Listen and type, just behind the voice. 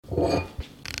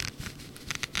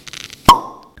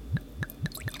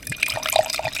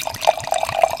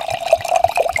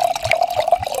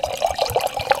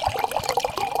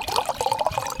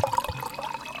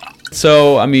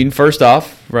So, I mean, first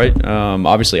off, right,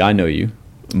 obviously I know you,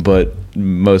 but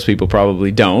most people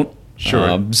probably don't.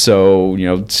 Sure.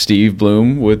 So, Steve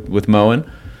Bloom with Moen.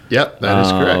 Yep, that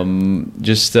is correct.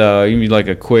 Just give me like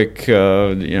a quick,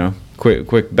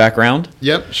 quick background.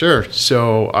 Yep, sure.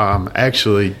 So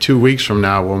actually 2 weeks from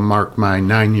now will mark my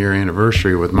 9-year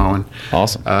anniversary with Moen.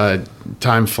 Awesome.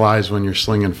 Time flies when you're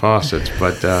slinging faucets,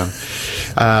 but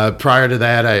prior to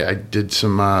that I did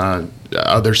some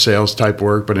other sales type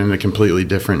work, but in a completely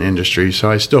different industry.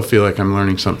 So I still feel like I'm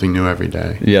learning something new every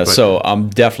day. Yeah, so I'm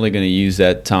definitely going to use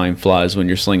that "time flies when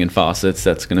you're slinging faucets."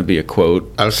 That's going to be a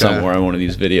quote somewhere on one of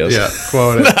these videos. Yeah,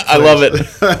 quote it. I love it.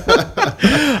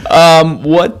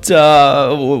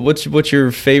 What's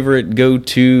your favorite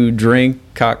go-to drink,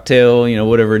 cocktail,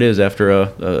 whatever it is after a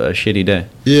shitty day?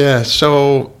 Yeah,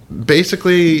 so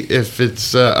basically, if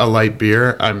it's a light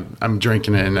beer, I'm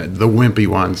drinking it in the wimpy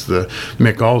ones, the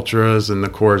Mich Ultras and the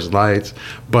Coors Lights.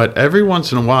 But every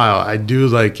once in a while, I do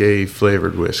like a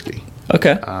flavored whiskey.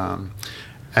 Okay.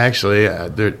 Actually,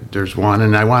 there's one,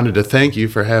 and I wanted to thank you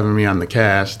for having me on the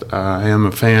cast. I am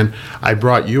a fan. I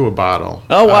brought you a bottle.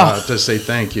 Oh, wow. To say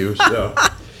thank you. So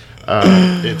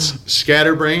it's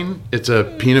Scatterbrain. It's a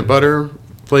peanut butter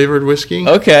flavored whiskey.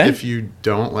 Okay. If you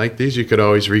don't like these, you could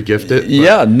always regift it.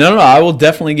 Yeah, no, I will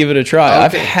definitely give it a try. Okay.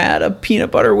 I've had a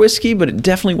peanut butter whiskey, but it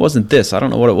definitely wasn't this. I don't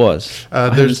know what it was.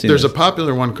 There's a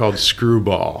popular one called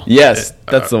Screwball. Yes,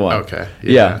 that's the one. Okay.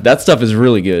 Yeah, that stuff is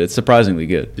really good. It's surprisingly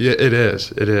good. Yeah, it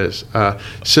is. It is.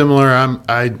 Similar,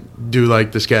 I do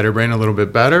like the Scatterbrain a little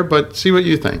bit better, but see what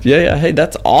you think. Yeah. Hey,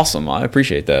 that's awesome. I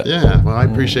appreciate that. Yeah, well, I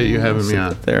appreciate you having me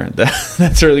on. There.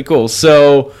 That's really cool.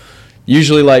 So,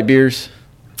 usually light beers.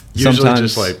 Usually sometimes,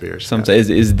 just light beers. Sometimes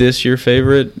is this your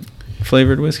favorite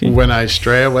flavored whiskey? When I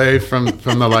stray away from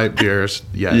the light beers,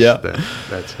 yes, yeah.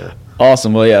 That's it.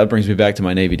 Awesome. Well, yeah, that brings me back to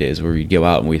my Navy days where we'd go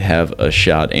out and we'd have a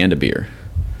shot and a beer.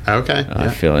 Okay. I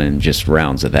feel in just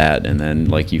rounds of that, and then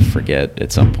like you forget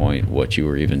at some point what you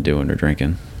were even doing or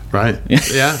drinking. Right.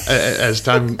 Yeah.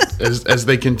 As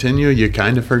they continue, you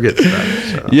kind of forget that.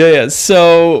 So. Yeah.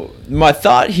 So my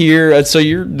thought here. So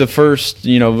you're the first,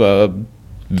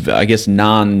 I guess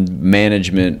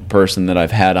non-management person that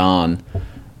I've had on,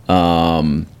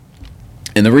 and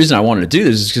the reason I wanted to do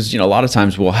this is because a lot of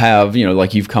times we'll have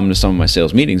like you've come to some of my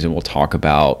sales meetings and we'll talk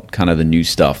about kind of the new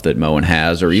stuff that Moen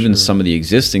has, or even some of the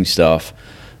existing stuff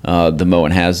the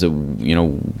Moen has that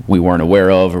we weren't aware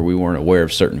of, or we weren't aware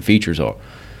of certain features of.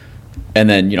 And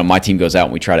then my team goes out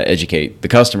and we try to educate the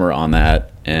customer on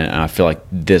that, and I feel like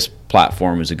this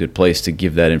platform is a good place to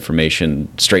give that information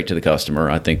straight to the customer.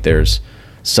 I think there's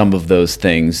some of those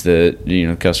things that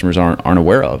customers aren't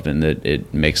aware of, and that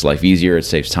it makes life easier. It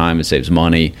saves time. It saves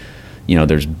money.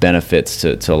 There's benefits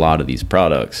to a lot of these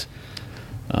products.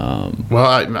 Well,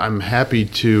 I'm happy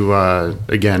to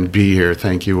again be here.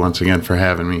 Thank you once again for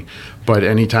having me. But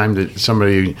anytime that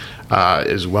somebody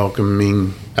is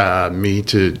welcoming me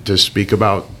to speak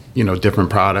about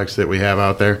different products that we have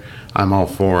out there, I'm all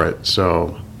for it.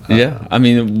 So yeah, I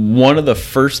mean, one of the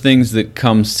first things that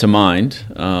comes to mind.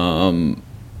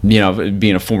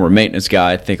 Being a former maintenance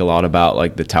guy, I think a lot about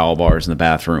like the towel bars in the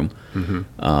bathroom.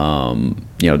 Mm-hmm.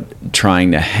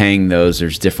 Trying to hang those.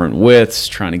 There's different widths,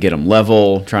 trying to get them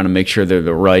level, trying to make sure they're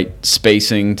the right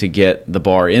spacing to get the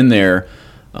bar in there.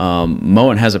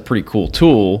 Moen has a pretty cool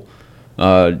tool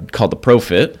called the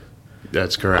ProFit.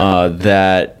 That's correct.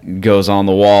 That goes on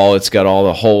the wall. It's got all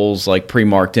the holes like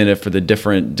pre-marked in it for the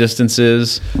different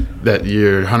distances. That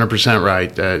you're 100%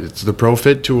 right. It's the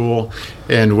ProFit tool,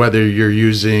 and whether you're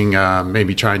using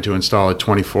maybe trying to install a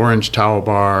 24-inch towel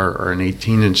bar or an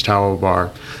 18-inch towel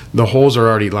bar, the holes are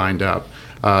already lined up.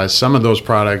 Some of those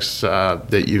products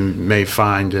that you may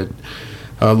find at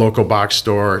a local box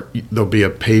store, there'll be a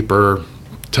paper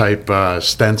type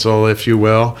stencil, if you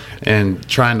will, and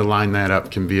trying to line that up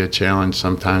can be a challenge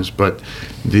sometimes, but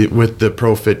with the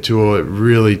ProFit tool, it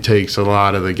really takes a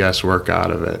lot of the guesswork out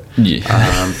of it.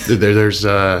 Yeah. There's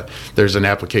an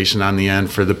application on the end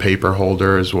for the paper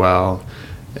holder as well,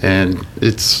 and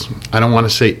I don't want to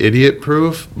say idiot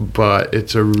proof, but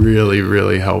it's a really,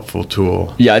 really helpful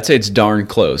tool. Yeah, I'd say it's darn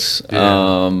close.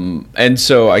 Yeah. And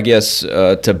so I guess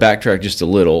to backtrack just a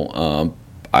little,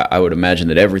 I would imagine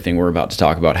that everything we're about to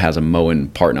talk about has a Moen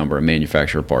part number, a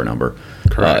manufacturer part number.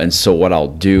 Correct. And so what I'll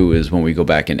do is when we go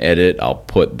back and edit, I'll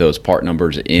put those part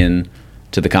numbers in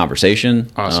to the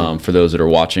conversation. Awesome. For those that are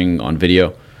watching on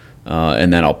video.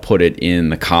 And then I'll put it in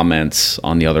the comments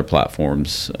on the other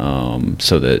platforms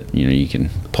so that you can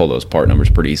pull those part numbers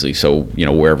pretty easily. So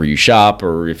wherever you shop,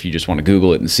 or if you just want to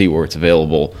Google it and see where it's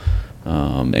available,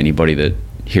 anybody that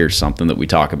hears something that we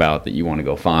talk about that you want to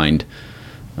go find,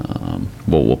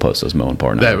 we'll post those mowing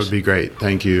part numbers. That would be great.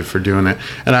 Thank you for doing that.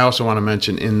 And I also want to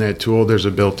mention in that tool, there's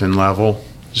a built-in level.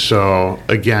 So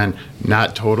again,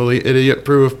 not totally idiot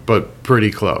proof, but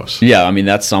pretty close. Yeah, I mean,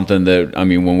 that's something that, I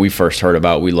mean, when we first heard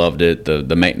about, we loved it.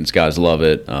 The maintenance guys love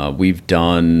it. We've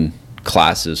done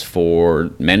classes for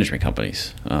management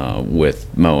companies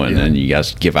with mowing, and you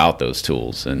guys give out those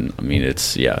tools. And I mean,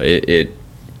 it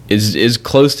is as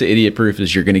close to idiot proof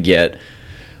as you're going to get.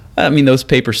 I mean, those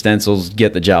paper stencils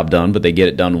get the job done, but they get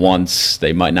it done once.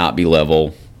 They might not be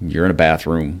level. You're in a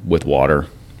bathroom with water.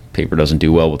 Paper doesn't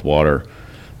do well with water.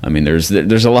 I mean, there's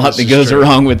a lot that goes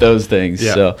wrong with those things.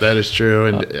 Yeah, so. That is true.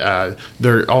 And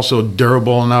they're also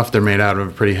durable enough. They're made out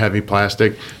of pretty heavy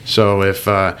plastic. So if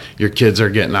your kids are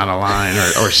getting out of line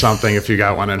or something, if you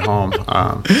got one at home,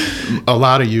 a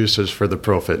lot of uses for the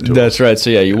ProFit tool. That's right. So,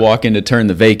 yeah, you walk in to turn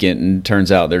the vacant, and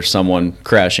turns out there's someone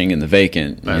crashing in the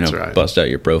vacant. That's right. Bust out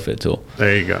your ProFit tool.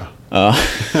 There you go.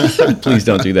 Please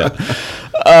don't do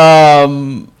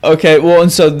that. Okay, well,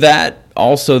 and so that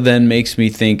also then makes me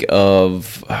think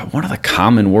of one of the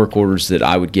common work orders that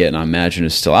I would get, and I imagine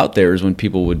is still out there, is when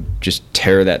people would just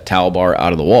tear that towel bar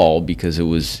out of the wall because it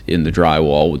was in the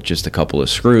drywall with just a couple of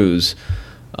screws.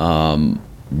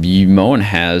 Moen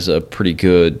has a pretty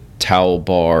good towel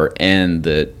bar end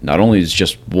that not only is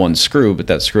just one screw, but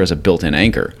that screw has a built-in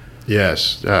anchor.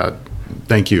 Yes.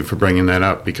 Thank you for bringing that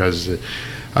up, because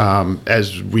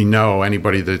as we know,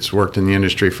 anybody that's worked in the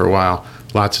industry for a while,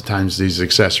 lots of times these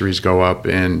accessories go up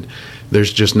and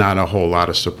there's just not a whole lot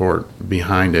of support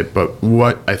behind it. But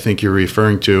what I think you're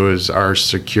referring to is our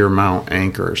secure mount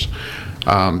anchors.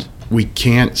 We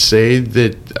can't say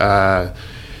that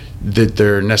that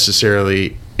they're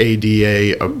necessarily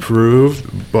ADA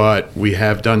approved, but we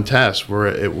have done tests where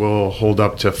it will hold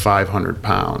up to 500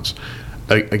 pounds.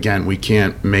 Again, we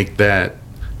can't make that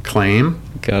claim.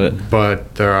 Got it.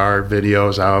 But there are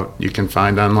videos out you can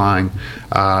find online.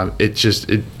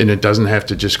 It doesn't have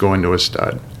to just go into a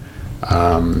stud.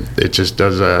 It just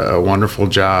does a wonderful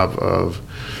job of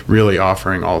really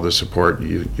offering all the support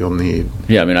you'll need.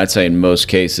 Yeah, I mean, I'd say in most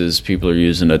cases people are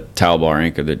using a towel bar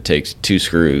anchor that takes 2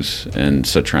 screws, and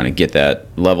so trying to get that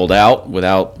leveled out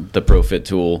without the ProFit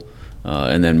tool.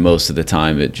 And then most of the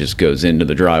time it just goes into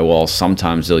the drywall.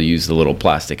 Sometimes they'll use the little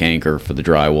plastic anchor for the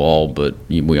drywall, but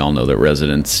we all know that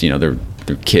residents, their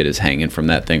kid is hanging from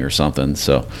that thing or something.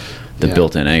 So the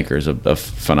built-in anchor is a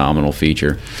phenomenal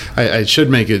feature. I should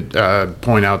make it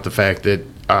point out the fact that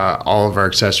all of our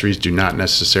accessories do not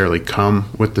necessarily come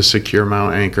with the secure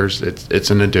mount anchors. It's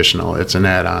an additional, it's an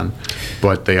add-on,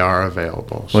 but they are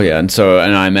available. Well, yeah, and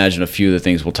I imagine a few of the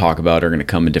things we'll talk about are going to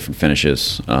come in different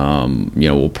finishes.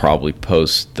 We'll probably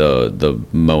post the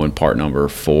Moen part number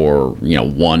for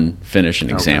one finish, an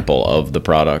example of the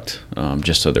product,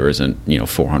 just so there isn't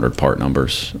 400 part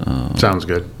numbers. Sounds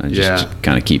good. And just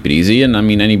kind of keep it easy. And I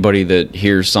mean, anybody that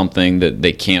hears something that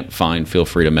they can't find, feel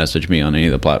free to message me on any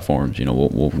of the platforms.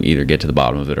 We'll either get to the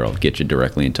bottom of it or I'll get you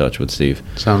directly in touch with Steve.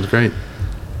 Sounds great.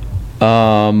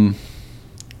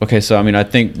 Okay, so I mean, I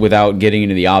think without getting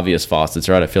into the obvious faucets,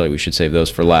 right, I feel like we should save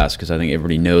those for last because I think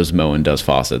everybody knows Moen does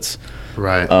faucets.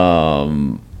 Right.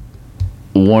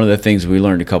 One of the things we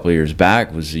learned a couple of years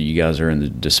back was that you guys are in the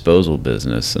disposal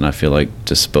business, and I feel like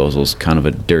disposal is kind of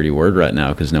a dirty word right now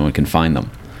because no one can find them.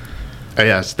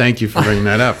 Yes, thank you for bringing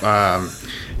that up.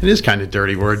 It is kind of a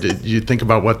dirty word. You think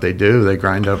about what they do. They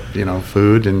grind up,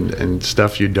 food and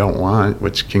stuff you don't want,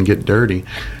 which can get dirty.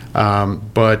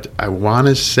 But I want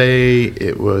to say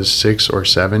it was 6 or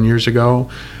 7 years ago,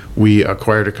 we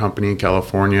acquired a company in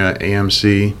California,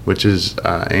 AMC, which is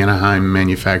Anaheim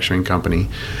Manufacturing Company.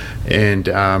 And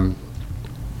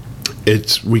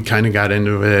we kind of got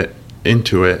into it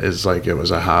as like it was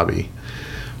a hobby.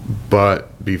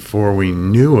 But before we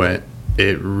knew it,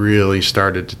 it really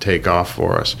started to take off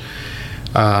for us.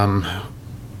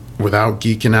 Without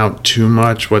geeking out too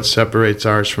much, what separates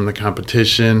ours from the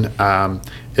competition,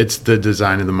 it's the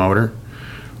design of the motor.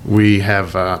 We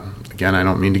have, again, I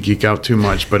don't mean to geek out too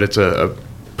much, but it's a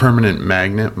permanent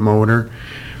magnet motor,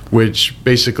 which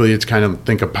basically it's kind of,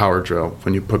 think of power drill.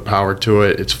 When you put power to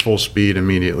it, it's full speed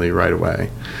immediately right away.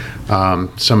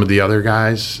 Some of the other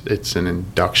guys, it's an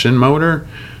induction motor.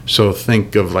 So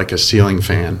think of like a ceiling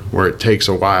fan where it takes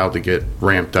a while to get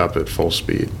ramped up at full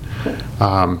speed.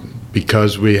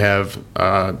 Because we have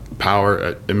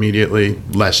power immediately,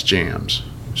 less jams.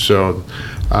 So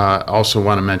also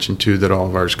want to mention too that all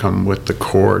of ours come with the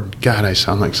cord. God, I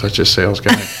sound like such a sales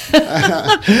guy.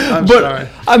 I'm sorry.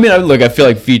 I mean, look, I feel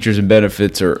like features and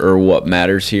benefits are what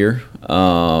matters here.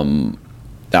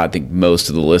 I think most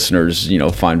of the listeners,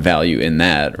 find value in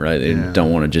that, right? They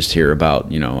don't want to just hear about,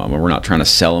 we're not trying to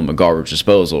sell them a garbage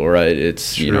disposal, right?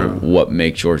 It's, what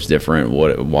makes yours different,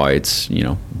 why it's,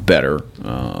 better.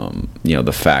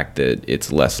 The fact that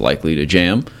it's less likely to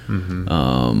jam,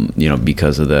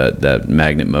 because of that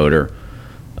magnet motor.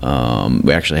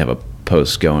 We actually have a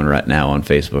post going right now on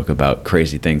Facebook about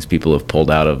crazy things people have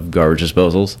pulled out of garbage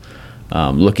disposals.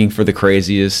 Looking for the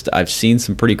craziest. I've seen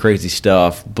some pretty crazy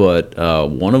stuff, but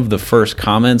one of the first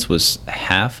comments was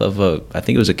half of I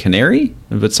think it was a canary,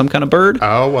 but some kind of bird.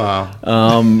 Oh, wow.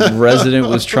 Resident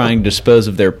was trying to dispose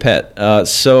of their pet.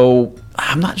 So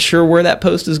I'm not sure where that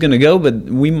post is going to go, but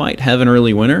we might have an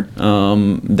early winner.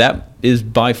 That is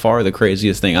by far the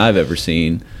craziest thing I've ever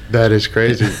seen. That is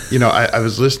crazy. I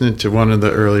was listening to one of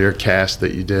the earlier casts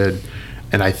that you did,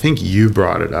 and I think you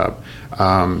brought it up,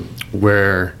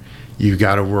 where you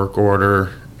got a work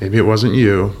order. Maybe it wasn't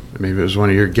you, maybe it was one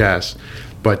of your guests,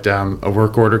 but a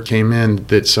work order came in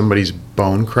that somebody's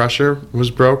bone crusher was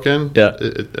broken. Yeah.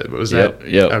 Was that?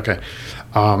 Yeah. Okay.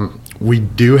 We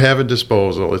do have a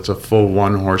disposal. It's a full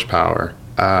 1 horsepower.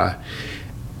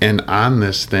 And on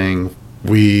this thing,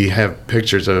 we have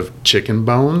pictures of chicken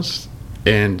bones,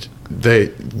 and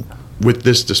with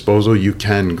this disposal, you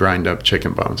can grind up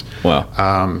chicken bones.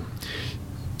 Wow.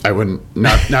 I wouldn't,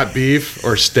 not beef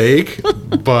or steak,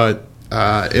 but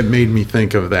it made me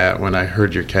think of that when I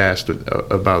heard your cast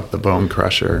about the bone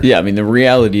crusher. Yeah, I mean, the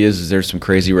reality is there's some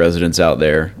crazy residents out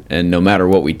there, and no matter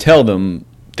what we tell them,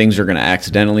 things are going to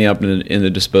accidentally up in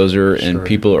the disposer, and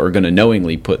people are going to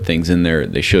knowingly put things in there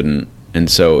they shouldn't. And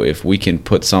so if we can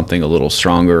put something a little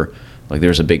stronger, like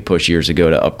there's a big push years ago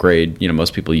to upgrade.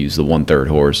 Most people use the 1/3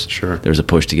 horse. Sure. There's a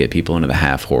push to get people into the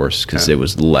 1/2 horse because it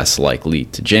was less likely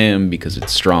to jam because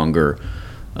it's stronger.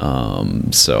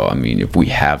 So, I mean, if we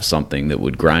have something that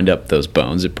would grind up those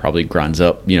bones, it probably grinds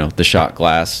up, the shot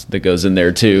glass that goes in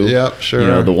there too. Yep,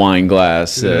 sure. The wine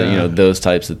glass, those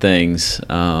types of things.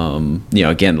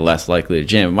 Again, less likely to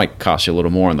jam. It might cost you a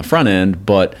little more on the front end,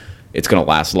 but it's going to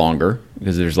last longer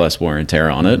because there's less wear and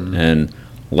tear on it. And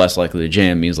less likely to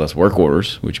jam means less work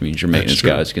orders, which means your maintenance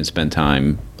guys can spend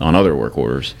time on other work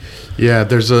orders. Yeah,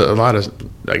 there's a lot of,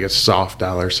 I guess, soft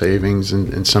dollar savings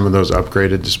in some of those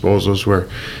upgraded disposals where,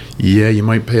 you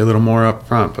might pay a little more up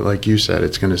front, but like you said,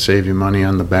 it's going to save you money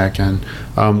on the back end.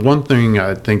 One thing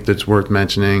I think that's worth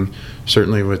mentioning,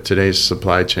 certainly with today's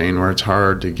supply chain where it's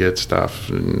hard to get stuff,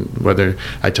 and whether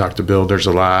I talk to builders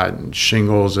a lot,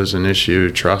 shingles is an issue,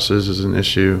 trusses is an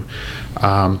issue,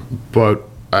 but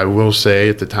I will say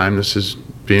at the time this is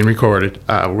being recorded,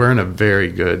 we're in a very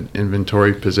good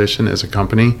inventory position as a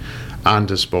company on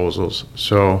disposals.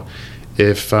 So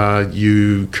if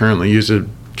you currently use a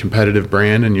competitive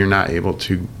brand and you're not able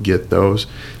to get those,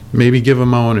 maybe give a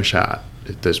Moen a shot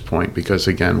at this point because,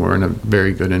 again, we're in a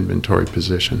very good inventory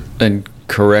position. And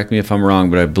correct me if I'm wrong,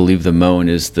 but I believe the Moen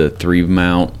is the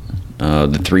 3-mount,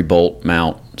 the 3-bolt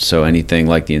mount. So anything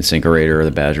like the InSinkErator or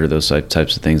the Badger, those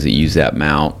types of things that use that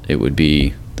mount, it would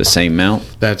be the same mount?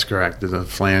 That's correct. The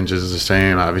flange is the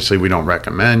same. Obviously, we don't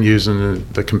recommend using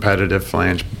the competitive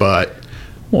flange, but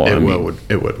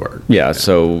it would work. Yeah,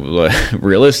 so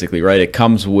realistically, right, it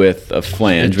comes with a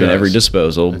flange in every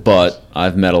disposal, but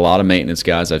I've met a lot of maintenance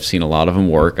guys. I've seen a lot of them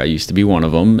work. I used to be one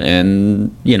of them.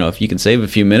 And, if you can save a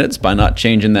few minutes by not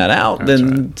changing that out,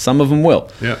 then some of them will.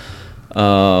 Yeah.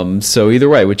 So either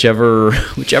way, whichever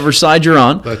side you're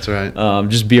on, that's right.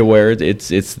 Just be aware it's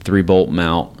the 3-bolt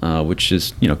mount, which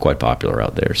is quite popular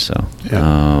out there. So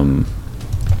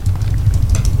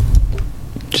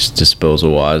just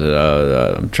disposal wise,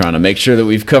 I'm trying to make sure that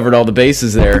we've covered all the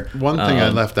bases there. One thing I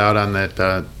left out on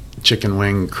that chicken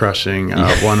wing crushing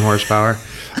 1 horsepower,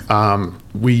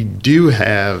 we do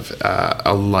have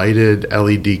a lighted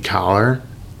LED collar,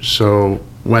 so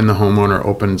when the homeowner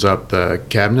opens up the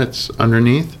cabinets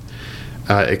underneath,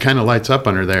 it kind of lights up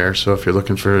under there. So if you're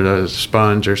looking for a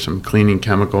sponge or some cleaning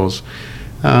chemicals,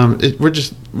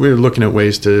 we're looking at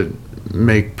ways to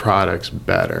make products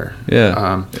better.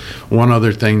 Yeah. One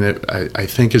other thing that I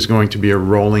think is going to be a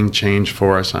rolling change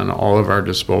for us on all of our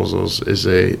disposals is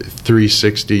a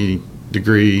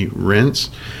 360-degree rinse.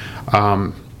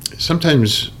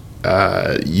 Sometimes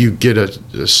you get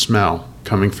a smell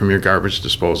coming from your garbage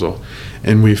disposal,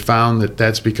 and we found that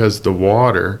that's because the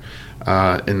water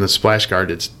in the splash guard,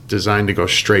 it's designed to go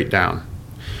straight down,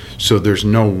 so there's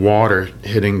no water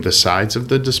hitting the sides of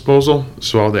the disposal,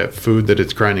 so all that food that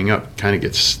it's grinding up kind of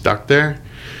gets stuck there.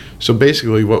 So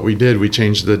basically what we did, we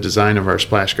changed the design of our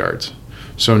splash guards,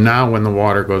 so now when the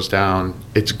water goes down,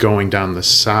 it's going down the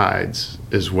sides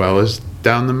as well as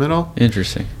down the middle.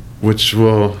 Interesting. Which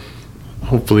will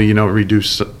hopefully,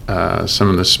 reduce some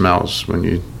of the smells when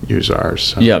you use ours.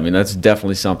 So. Yeah, I mean, that's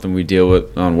definitely something we deal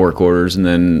with on work orders. And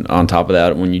then on top of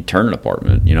that, when you turn an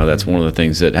apartment, that's one of the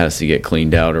things that has to get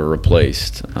cleaned out or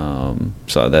replaced.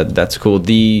 So that's cool.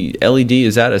 The LED,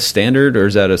 is that a standard or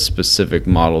is that a specific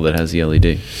model that has the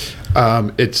LED?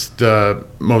 It's the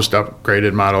most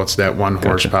upgraded model. It's that 1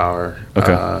 horsepower.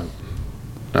 Okay.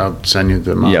 I'll send you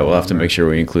the model. Yeah, we'll have to make sure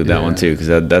we include that one too, because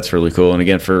that's really cool. And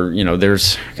again, for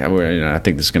there's, I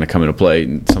think this is going to come into play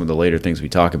in some of the later things we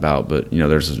talk about. But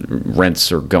there's rents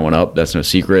are going up. That's no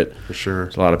secret. For sure.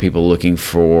 There's a lot of people looking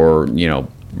for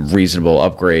reasonable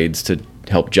upgrades to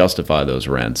help justify those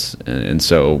rents, and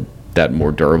so that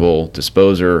more durable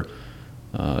disposer,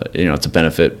 it's a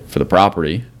benefit for the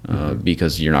property.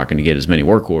 Because you're not going to get as many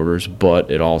work orders, but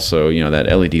it also, that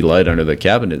LED light under the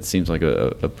cabinet seems like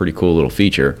a pretty cool little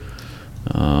feature.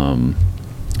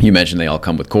 You mentioned they all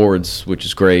come with cords, which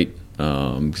is great.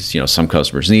 Because, some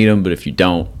customers need them, but if you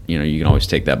don't, you can always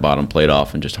take that bottom plate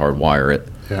off and just hardwire it.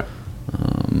 Yeah.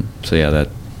 So yeah, that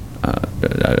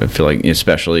I feel like,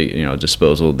 especially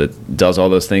disposal that does all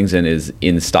those things and is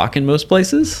in stock in most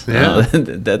places. Yeah,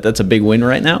 that's a big win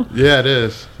right now. Yeah, it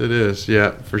is. It is.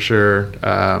 Yeah, for sure.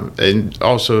 And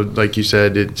also, like you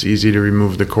said, it's easy to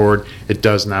remove the cord. It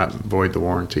does not void the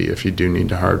warranty if you do need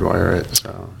to hardwire it.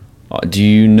 So. Do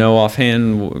you know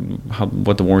offhand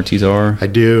what the warranties are? I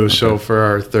do. Okay. So for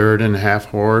our 3.5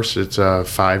 horse, it's a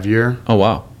 5-year. Oh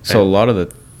wow! So a lot of the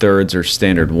thirds are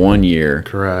standard 1 year.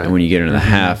 Correct. And when you get into the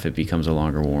half, it becomes a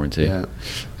longer warranty. Yeah.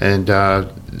 And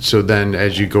so then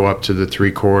as you go up to the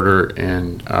 3/4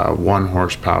 and 1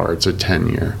 horsepower, it's a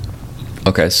 10-year.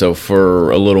 Okay, so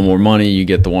for a little more money, you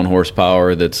get the 1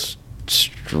 horsepower that's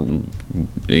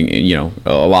a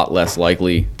lot less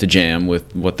likely to jam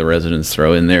with what the residents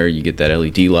throw in there. You get that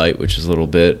LED light, which is a little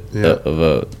bit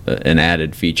of an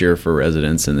added feature for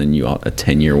residents, and then you a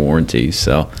 10-year warranty.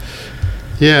 So.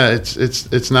 Yeah,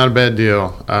 it's not a bad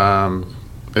deal.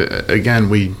 Again,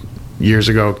 we years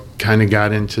ago kind of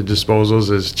got into disposals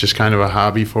as just kind of a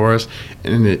hobby for us,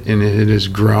 and it has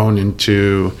grown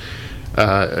into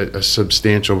a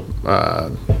substantial,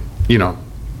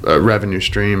 revenue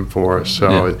stream for us.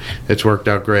 So it's worked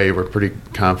out great. We're pretty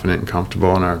confident and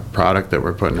comfortable in our product that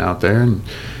we're putting out there, and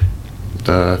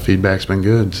the feedback's been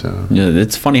good. So yeah,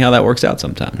 it's funny how that works out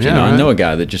sometimes. Yeah, I know a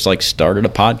guy that just started a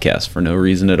podcast for no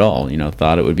reason at all.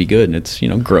 Thought it would be good, and it's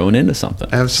growing into something.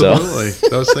 Absolutely, so.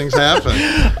 Those things happen.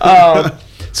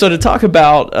 So to talk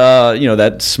about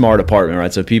that smart apartment,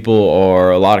 right? So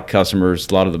a lot of customers,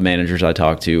 a lot of the managers I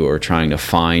talk to are trying to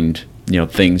find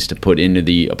things to put into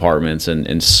the apartments,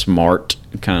 and smart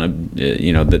kind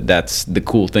of that's the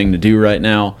cool thing to do right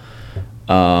now.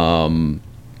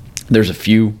 There's a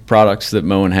few products that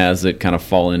Moen has that kind of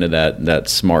fall into that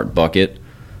smart bucket.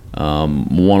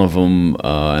 One of them,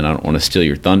 and I don't want to steal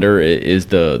your thunder, is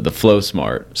the Flow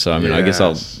Smart. So, I guess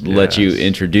I'll let you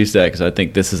introduce that, because I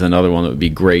think this is another one that would be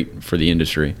great for the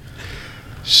industry.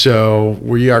 So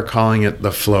we are calling it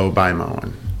the Flow by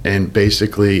Moen. And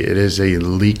basically it is a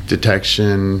leak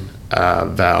detection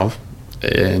valve.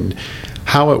 And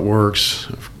how it works,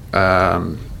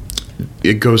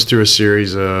 it goes through a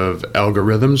series of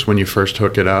algorithms when you first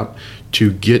hook it up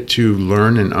to get to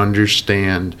learn and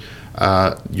understand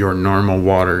your normal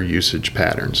water usage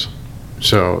patterns.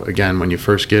 So again, when you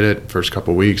first get it, first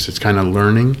couple weeks, it's kind of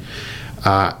learning.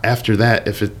 After that,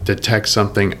 if it detects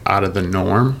something out of the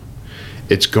norm,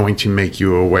 it's going to make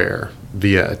you aware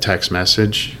via a text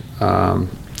message.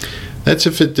 That's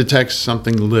if it detects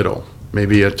something little,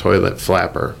 maybe a toilet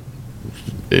flapper.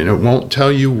 And it won't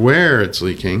tell you where it's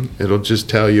leaking. It'll just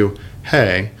tell you,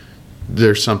 hey,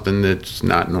 there's something that's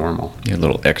not normal. A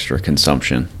little extra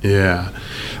consumption. Yeah.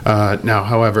 Now,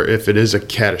 however, if it is a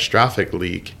catastrophic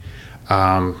leak,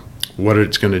 what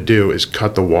it's going to do is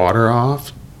cut the water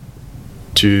off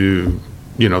to,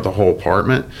 the whole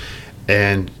apartment.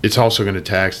 And it's also going to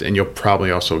text, and you'll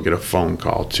probably also get a phone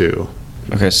call too.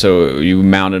 Okay, so you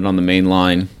mount it on the main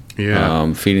line,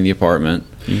 feeding the apartment.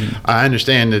 I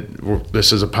understand that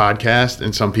this is a podcast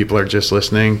and some people are just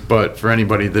listening, but for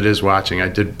anybody that is watching, I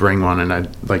did bring one, and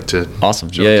I'd like to. Awesome.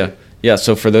 Yeah.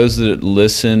 So for those that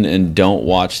listen and don't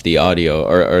watch the audio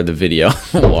or the video,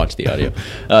 watch the audio,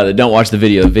 that don't watch the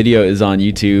video is on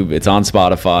YouTube, it's on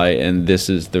Spotify, and this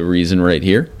is the reason right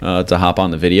here to hop on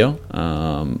the video.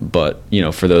 But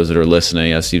for those that are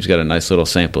listening, Steve's got a nice little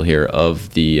sample here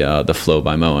of the Flow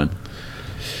by Moen.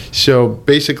 So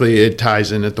basically, it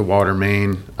ties in at the water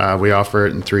main. We offer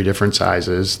it in 3 different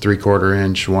sizes: 3/4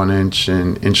 inch, 1 inch,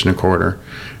 and 1.25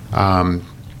 inch.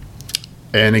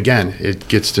 And again, it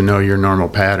gets to know your normal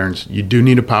patterns. You do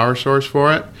need a power source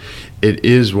for it. it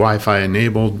is Wi-Fi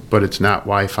enabled, but it's not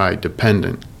Wi-Fi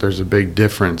dependent. There's a big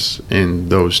difference in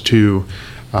those two.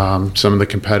 Some of the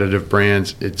competitive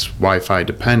brands, it's Wi-Fi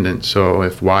dependent. So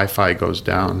if Wi-Fi goes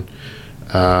down,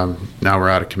 now we're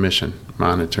out of commission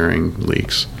monitoring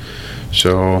leaks.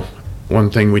 So one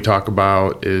thing we talk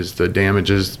about is the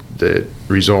damages that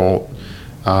result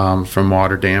from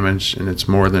water damage, and it's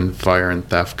more than fire and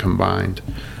theft combined.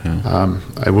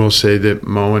 I will say that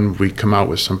Moen, we come out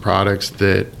with some products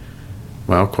that,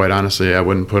 well, quite honestly, I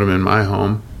wouldn't put them in my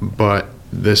home, but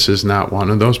this is not one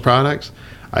of those products.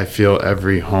 I feel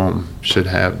every home should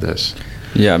have this.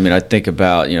 Yeah, I mean, I think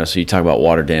about, so you talk about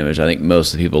water damage. I think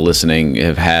most of the people listening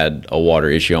have had a water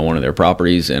issue on one of their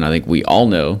properties, and I think we all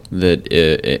know that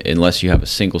unless you have a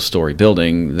single-story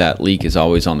building, that leak is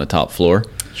always on the top floor.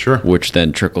 Sure. Which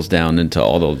then trickles down into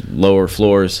all the lower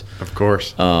floors. Of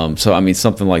course. So, I mean,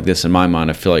 something like this, in my mind,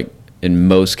 I feel like in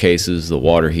most cases, the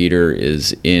water heater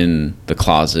is in the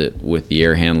closet with the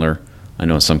air handler. I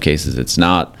know in some cases it's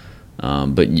not.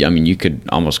 But, I mean, you could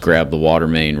almost grab the water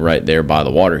main right there by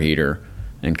the water heater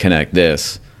and connect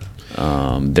this.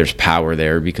 There's power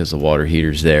there because the water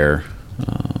heater's there.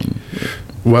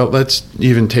 Well, let's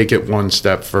even take it one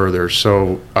step further.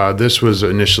 So this was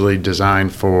initially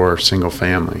designed for single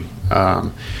family.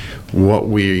 What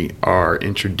we are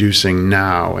introducing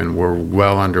now, and we're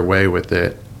well underway with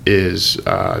it, is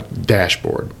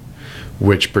dashboard,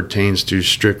 which pertains to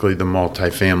strictly the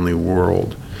multifamily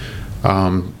world.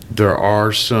 There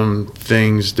are some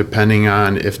things depending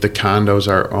on if the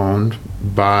condos are owned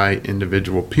by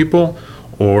individual people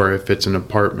or if it's an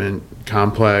apartment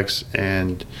complex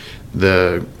and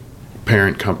the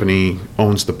parent company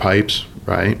owns the pipes,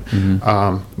 right?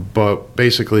 Mm-hmm. But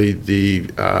basically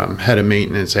the head of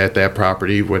maintenance at that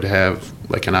property would have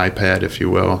like an iPad, if you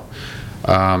will,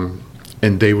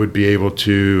 and they would be able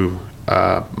to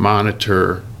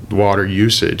monitor water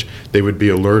usage. They would be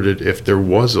alerted if there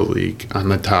was a leak on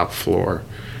the top floor,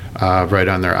 right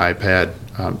on their iPad.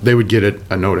 They would get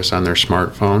a notice on their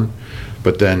smartphone,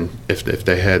 but then if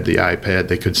they had the iPad,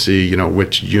 they could see,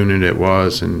 which unit it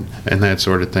was and that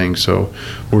sort of thing. So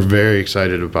we're very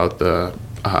excited about the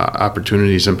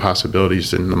opportunities and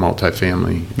possibilities in the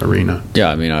multifamily arena. Yeah,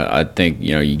 I mean, I think,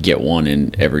 you get one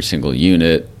in every single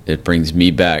unit. It brings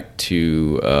me back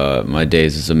to my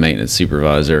days as a maintenance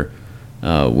supervisor.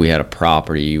 We had a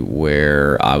property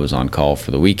where I was on call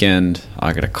for the weekend.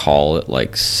 I got a call at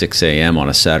like 6 a.m. on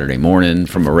a Saturday morning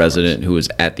from a resident who was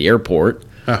at the airport.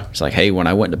 It's like, hey, when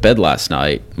I went to bed last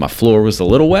night, my floor was a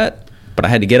little wet, but I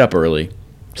had to get up early,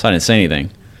 so I didn't say anything.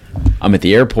 I'm at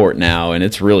the airport now, and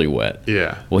it's really wet.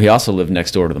 Yeah. Well, he also lived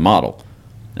next door to the model.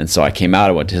 And so I came out,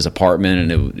 I went to his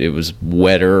apartment, and it was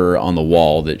wetter on the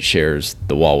wall that shares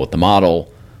the wall with the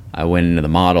model. I went into the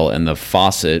model, and the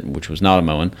faucet, which was not a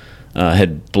Moen,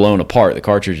 had blown apart. The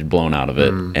cartridge had blown out of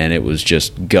it, and it was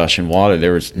just gushing water.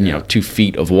 There was 2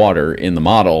 feet of water in the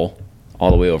model all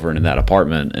the way over into that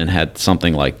apartment, and had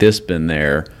something like this been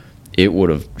there, it would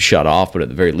have shut off, but at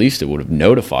the very least it would have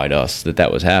notified us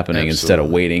that was happening. Absolutely. Instead of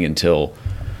waiting until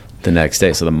the next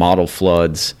day. So the model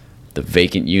floods, the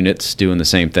vacant units doing the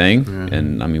same thing. Yeah.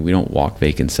 And I mean, we don't walk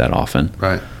vacants that often.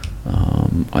 Right.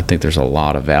 I think there's a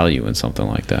lot of value in something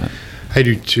like that. I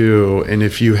do too. And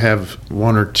if you have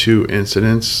 1 or 2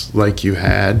 incidents like you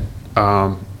had,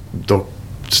 they'll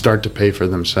start to pay for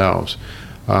themselves.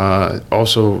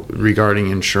 Also, regarding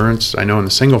insurance, I know on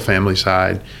the single family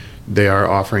side, they are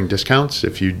offering discounts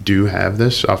if you do have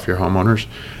this off your homeowners.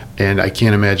 And I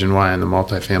can't imagine why on the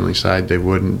multifamily side they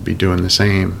wouldn't be doing the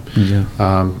same.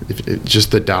 Yeah.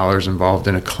 Just the dollars involved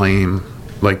in a claim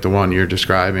like the one you're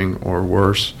describing or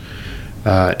worse.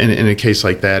 In a case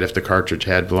like that, if the cartridge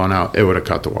had blown out, it would have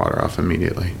cut the water off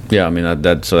immediately. Yeah, I mean,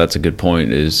 that's a good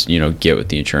point is, get with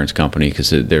the insurance company because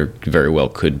there very well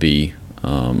could be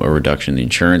a reduction in the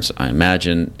insurance. I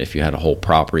imagine if you had a whole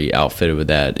property outfitted with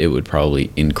that, it would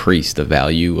probably increase the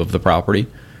value of the property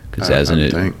because as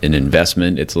an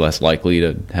investment, it's less likely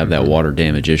to have that water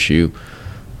damage issue.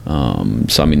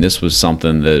 So, I mean, this was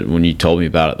something that when you told me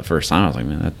about it the first time, I was like,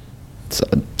 man,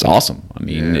 it's awesome. I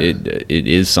mean, it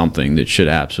is something that should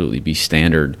absolutely be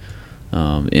standard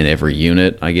in every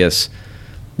unit. I guess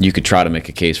you could try to make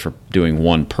a case for doing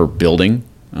one per building,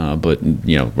 but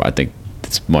I think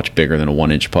it's much bigger than a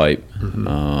 1-inch pipe,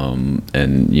 and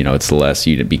it's less.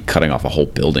 You'd be cutting off a whole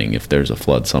building if there's a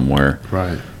flood somewhere.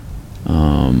 Right.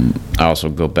 I also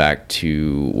go back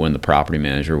to when the property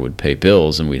manager would pay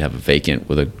bills, and we'd have a vacant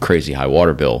with a crazy high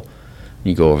water bill.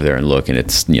 You go over there and look, and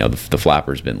it's the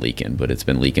flapper's been leaking, but it's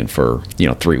been leaking for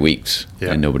 3 weeks,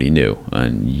 and nobody knew.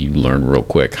 And you learn real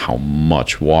quick how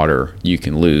much water you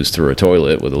can lose through a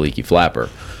toilet with a leaky flapper.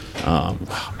 Oh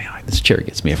man, this chair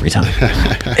gets me every time.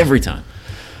 Every time.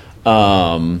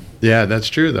 Yeah, that's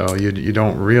true though. You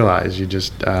don't realize, you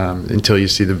just until you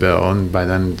see the bill, and by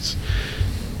then it's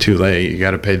too late. You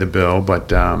got to pay the bill.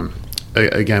 But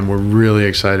again, we're really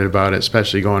excited about it,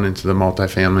 especially going into the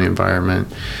multifamily environment.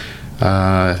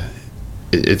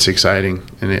 It's exciting,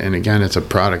 and again, it's a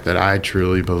product that I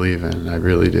truly believe in. I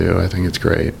really do. I think it's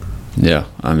great. Yeah,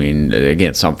 I mean,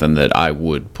 again, something that I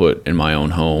would put in my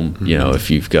own home. You know,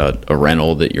 if you've got a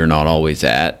rental that you're not always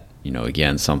at, you know,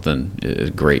 again, something is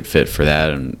a great fit for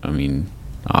that. And I mean,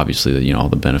 obviously, you know, all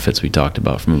the benefits we talked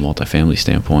about from a multifamily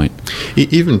standpoint.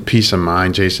 Even peace of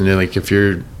mind, Jason. Like if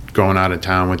you're going out of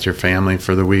town with your family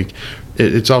for the week,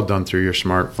 it's all done through your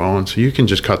smartphone, so you can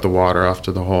just cut the water off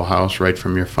to the whole house right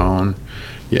from your phone,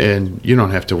 and you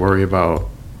don't have to worry about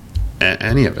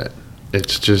any of it.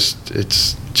 It's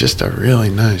just a really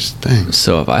nice thing.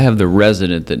 So if I have the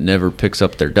resident that never picks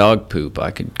up their dog poop,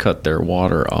 I could cut their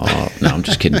water off. No, I'm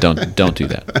just kidding. Don't do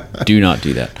that. Do not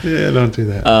do that. Yeah, don't do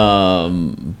that.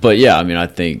 But yeah, I mean, I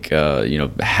think you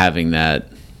know, having that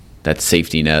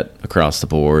safety net across the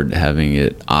board, having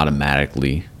it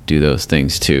automatically do those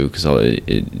things too, because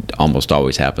it almost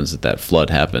always happens that flood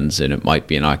happens, and it might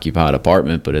be an occupied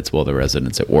apartment, but it's the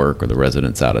resident's at work or the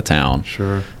resident's out of town.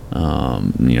 Sure.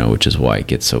 You know, which is why it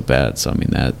gets so bad. So I mean,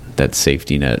 that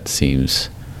safety net seems,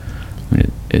 I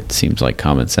mean, it seems like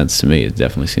common sense to me. It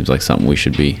definitely seems like something we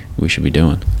should be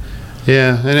doing.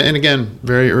 Yeah, and again,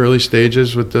 very early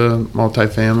stages with the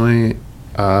multifamily,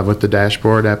 with the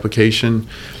dashboard application,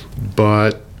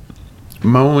 but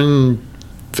Moen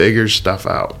figures stuff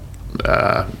out.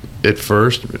 At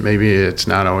first, maybe it's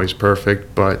not always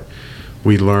perfect, but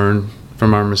we learn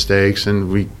from our mistakes,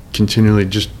 and we continually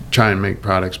just try and make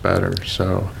products better.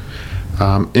 So,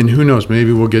 and who knows,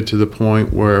 maybe we'll get to the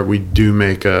point where we do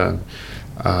make a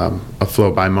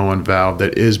flow by Moen valve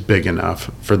that is big enough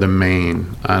for the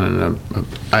main. I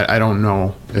don't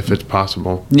know if it's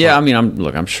possible. Yeah, I mean,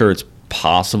 I'm sure it's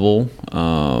possible.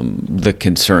 The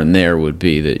concern there would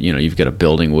be that, you know, you've got a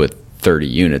building with 30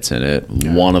 units in it.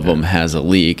 Yeah, one of them has a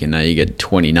leak, and now you get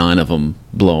 29 of them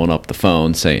blowing up the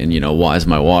phone saying, you know, why is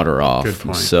my water off? Good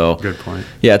point. So, good point.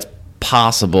 Yeah, it's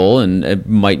possible, and it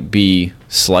might be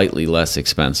slightly less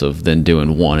expensive than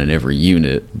doing one in every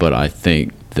unit, but I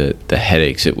think that the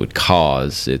headaches it would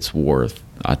cause, it's worth,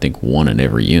 I think one in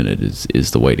every unit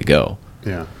is the way to go.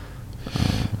 Yeah.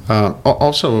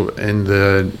 Also, in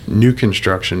the new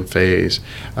construction phase,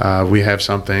 we have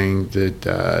something that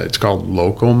it's called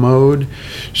local mode.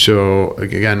 So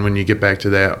again, when you get back to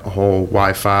that whole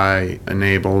Wi-Fi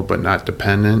enabled but not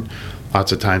dependent,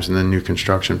 lots of times in the new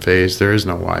construction phase, there is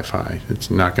no Wi-Fi. It's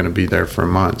not going to be there for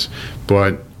months.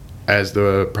 But as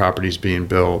the property's being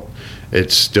built,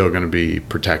 it's still going to be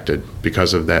protected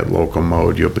because of that local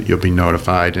mode. You'll be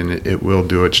notified, and it will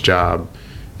do its job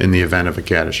in the event of a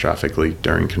catastrophic leak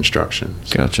during construction.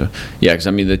 So. Gotcha. Yeah, because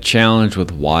I mean, the challenge with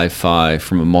Wi-Fi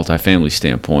from a multifamily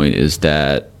standpoint is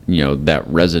that, you know, that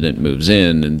resident moves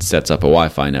in and sets up a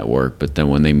Wi-Fi network, but then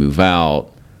when they move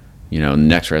out, you know,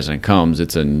 next resident comes,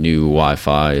 it's a new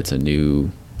Wi-Fi, it's a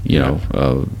new, you know,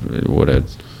 what a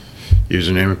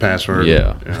username and password.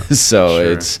 Yeah.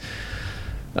 So sure.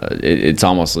 it's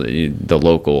almost the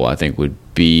local, I think, would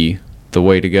be the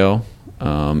way to go.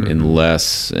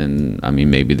 Unless, and I mean,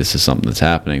 maybe this is something that's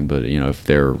happening, but you know,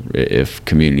 if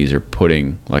communities are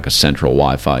putting like a central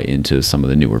Wi-Fi into some of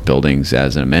the newer buildings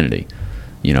as an amenity,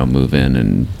 you know, move in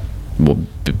and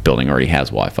the building already has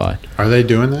Wi-Fi. Are they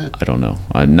doing that? I don't know.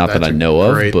 Not That's that I know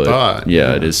of, but thought.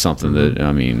 Yeah, it is something that,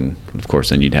 I mean, of course,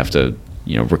 then you'd have to,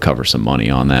 you know, recover some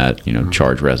money on that, you know,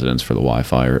 charge residents for the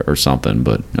Wi-Fi or something.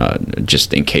 But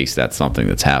just in case that's something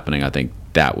that's happening, I think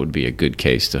that would be a good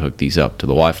case to hook these up to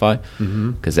the Wi-Fi,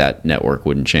 because that network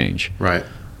wouldn't change. Right.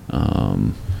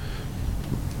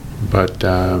 But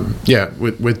yeah,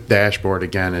 with dashboard,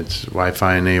 again, it's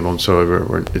Wi-Fi enabled,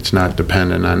 so it's not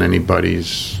dependent on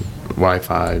anybody's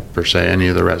Wi-Fi per se, any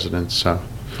of the residents. So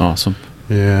awesome.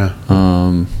 Yeah.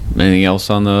 Anything else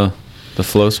on the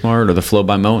Flow Smart or the Flow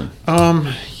by Moen?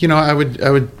 You know, I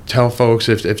would tell folks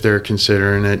if they're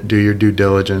considering it, do your due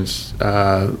diligence.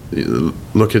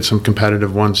 Look at some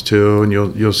competitive ones too, and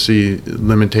you'll see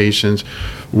limitations.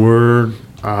 We're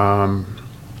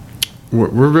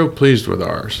real pleased with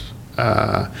ours.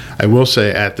 I will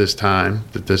say at this time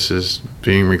that this is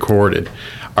being recorded,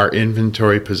 our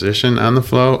inventory position on the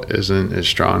Flow isn't as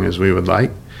strong as we would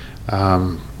like.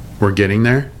 We're getting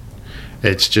there.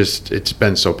 It's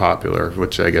been so popular,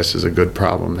 which I guess is a good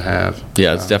problem to have.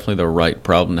 Yeah, it's definitely the right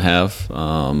problem to have.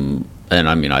 And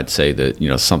I mean, I'd say that, you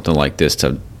know, something like this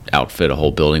to outfit a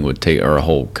whole building would take, or a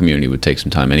whole community would take some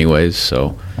time anyways.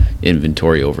 So,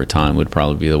 inventory over time would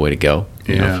probably be the way to go.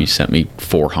 You know, Yeah. if you sent me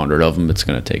 400 of them, it's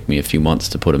going to take me a few months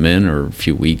to put them in, or a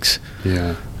few weeks.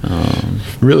 Yeah.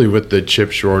 Really, with the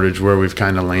chip shortage, where we've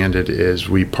kind of landed is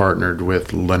we partnered with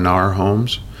Lennar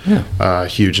Homes, a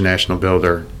huge national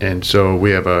builder. And so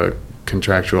we have a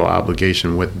contractual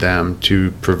obligation with them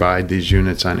to provide these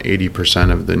units on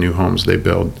 80% of the new homes they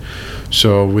build.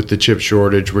 So with the chip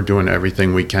shortage, we're doing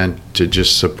everything we can to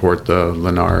just support the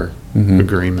Lennar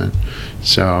agreement.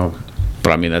 So,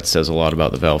 But I mean, that says a lot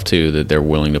about the valve too, that they're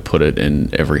willing to put it in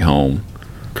every home.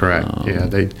 correct. Yeah,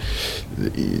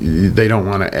 they don't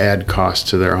want to add cost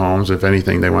to their homes. If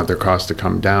anything, they want their costs to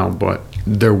come down. But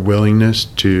their willingness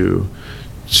to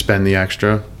spend the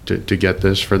extra to get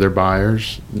this for their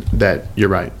buyers, that, you're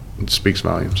right, it speaks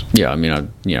volumes. Yeah, I mean,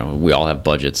 we all have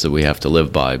budgets that we have to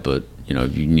live by, but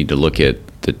you need to look at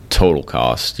the total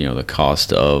cost. The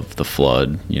cost of the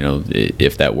flood.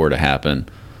 If that were to happen,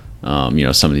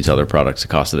 some of these other products, the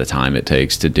cost of the time it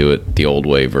takes to do it the old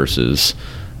way versus,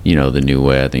 the new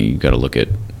way. I think you've got to look at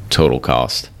total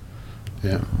cost.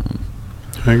 Yeah,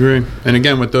 I agree. And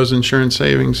again, with those insurance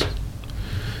savings,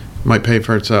 might pay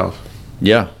for itself.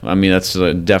 Yeah, I mean, that's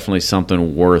definitely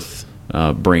something worth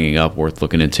bringing up, worth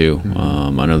looking into.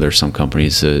 I know there's some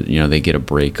companies that they get a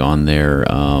break on their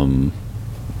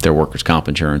workers' comp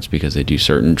insurance because they do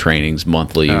certain trainings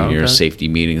monthly, safety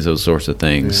meetings, those sorts of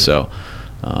things. Yeah. So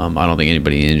I don't think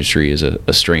anybody in the industry is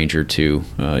a stranger to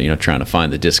trying to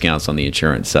find the discounts on the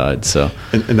insurance side. So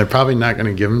And they're probably not going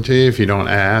to give them to you if you don't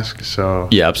ask. So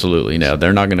yeah, absolutely. No,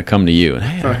 they're not going to come to you and,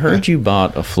 hey, I heard you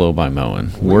bought a Flow by Moen.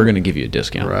 We're going to give you a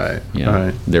discount. Right.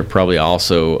 Right. They're probably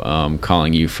also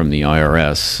calling you from the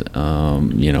IRS,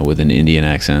 with an Indian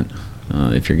accent,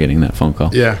 if you're getting that phone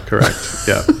call. Yeah, correct.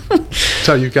 Yeah.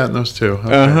 So you've gotten those too.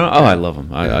 Okay. Oh, I love them.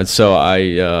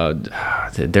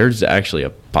 There's actually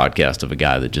a podcast of a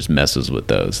guy that just messes with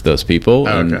those people,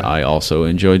 and I also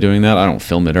enjoy doing that. I don't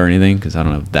film it or anything because I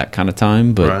don't have that kind of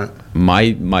time. But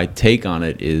my take on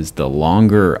it is the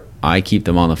longer I keep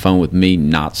them on the phone with me,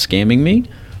 not scamming me,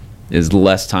 is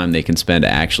less time they can spend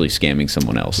actually scamming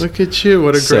someone else. Look at you.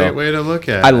 What a great way to look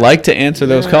at it. I like to answer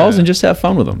those calls and just have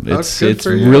fun with them. It's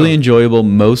really enjoyable.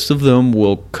 Most of them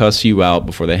will cuss you out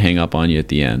before they hang up on you at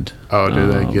the end. Oh,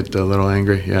 do they get a little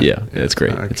angry? Yeah. Yeah, it's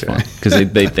great. Okay. It's fun because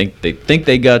they think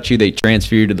they got you. They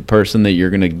transfer you to the person that you're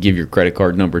going to give your credit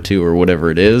card number to or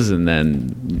whatever it is, and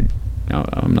then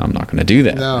I'm not going to do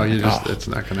that. No, it's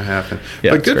not going to happen.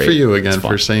 Yeah, but good for you again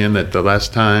for saying that the less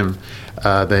time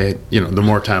the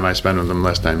more time I spend with them,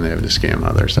 less time they have to scam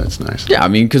others. That's nice. Yeah, I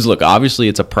mean, because look, obviously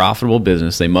it's a profitable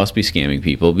business. They must be scamming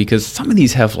people because some of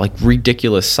these have like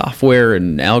ridiculous software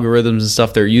and algorithms and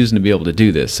stuff they're using to be able to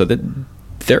do this. So that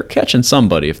they're catching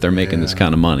somebody if they're making this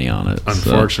kind of money on it.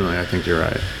 Unfortunately, I think you're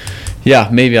right. Yeah,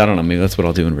 maybe, I don't know. Maybe that's what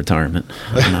I'll do in retirement.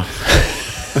 I don't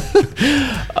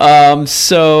know.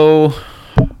 So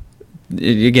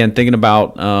again, thinking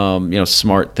about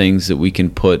smart things that we can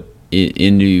put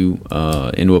into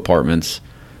apartments.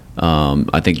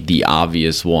 I think the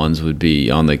obvious ones would be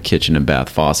on the kitchen and bath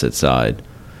faucet side.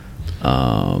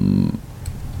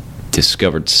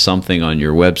 Discovered something on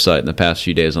your website in the past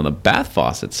few days on the bath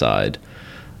faucet side,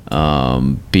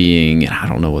 being, I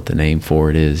don't know what the name for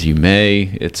it is.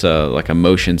 It's like a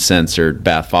motion censored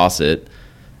bath faucet.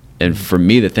 And for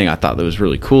me, the thing I thought that was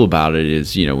really cool about it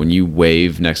is, when you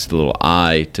wave next to the little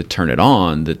eye to turn it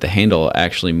on, that the handle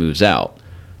actually moves out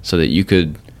so that you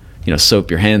could, soap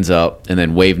your hands up and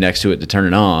then wave next to it to turn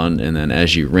it on. And then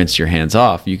as you rinse your hands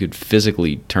off, you could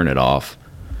physically turn it off,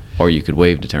 or you could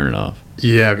wave to turn it off.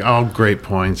 Yeah, all great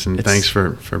points. And thanks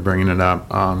for bringing it up.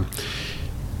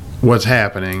 What's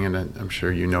happening, and I'm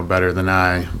sure you know better than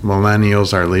I,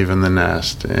 millennials are leaving the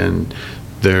nest and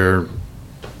they're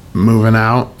moving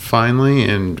out finally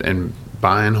and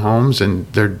buying homes, and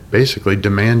they're basically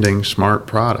demanding smart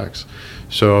products.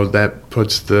 So that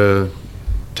puts the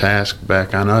task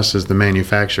back on us as the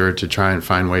manufacturer to try and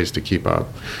find ways to keep up.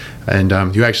 And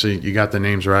you got the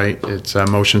names right. It's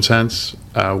Motion Sense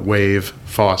Wave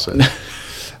Faucet.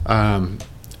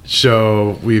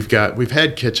 So we've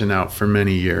had kitchen out for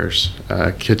many years.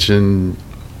 Kitchen.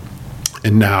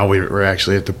 And now we're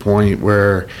actually at the point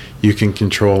where you can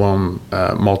control them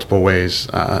multiple ways.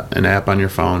 An app on your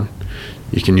phone,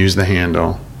 you can use the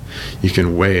handle, you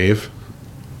can wave,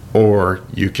 or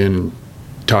you can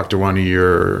talk to one of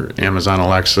your Amazon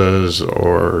Alexas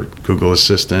or Google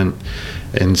Assistant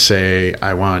and say,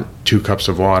 I want 2 cups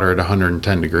of water at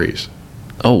 110 degrees.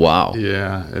 Oh, wow.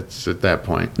 Yeah, it's at that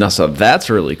point. Now, so that's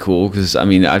really cool because, I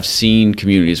mean, I've seen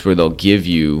communities where they'll give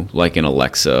you like an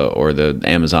Alexa or the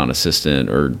Amazon Assistant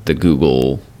or the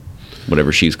Google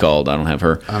whatever she's called. I don't have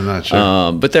her. I'm not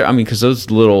sure. But because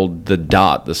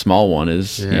the small one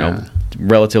is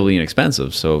relatively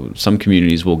inexpensive. So some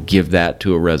communities will give that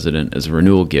to a resident as a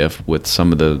renewal gift with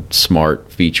some of the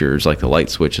smart features like the light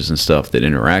switches and stuff that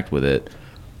interact with it.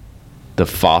 The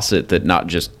faucet that not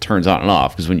just turns on and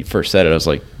off, because when you first said it, I was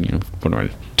like, what do I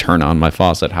turn on my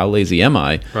faucet? How lazy am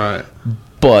I? Right.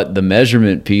 But the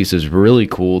measurement piece is really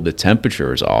cool. The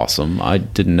temperature is awesome. I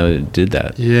didn't know it did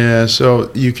that. Yeah,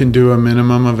 so you can do a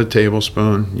minimum of a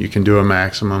tablespoon. You can do a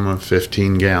maximum of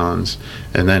 15 gallons,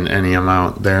 and then any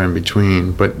amount there in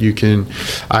between. But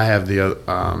I have the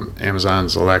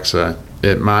Amazon's Alexa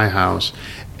at my house,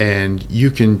 and you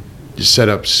can set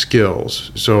up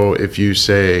skills. So if you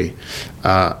say,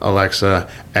 Alexa,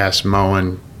 ask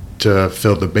Moen to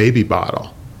fill the baby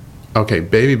bottle. Okay,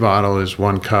 baby bottle is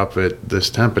 1 cup at this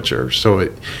temperature. So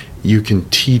you can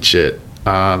teach it,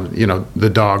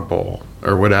 the dog bowl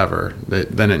or whatever.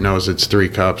 Then it knows it's 3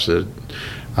 cups.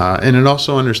 And it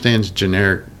also understands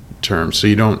generic terms. So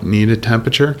you don't need a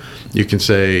temperature. You can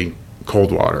say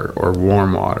cold water or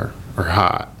warm water or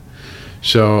hot.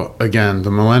 So again,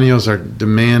 the millennials are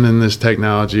demanding this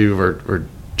technology. We're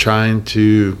trying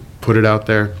to put it out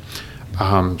there.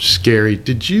 Scary.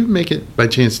 Did you make it by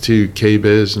chance to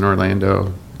KBIS in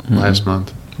Orlando last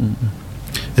month?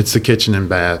 Mm-hmm. It's the kitchen and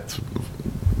bath,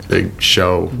 big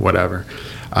show, whatever.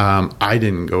 I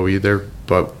didn't go either,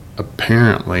 but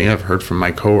apparently I've heard from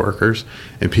my coworkers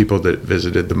and people that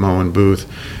visited the Moen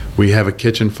booth, we have a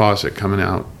kitchen faucet coming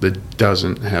out that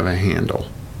doesn't have a handle.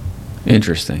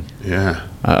 Interesting. Yeah.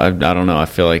 I don't know. I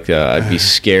feel like I'd be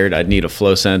scared. I'd need a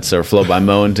FlowSense or Flow by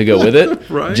Moen to go with it,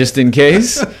 right? Just in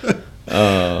case.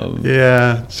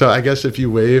 Yeah. So I guess if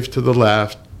you wave to the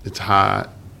left, it's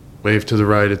hot. Wave to the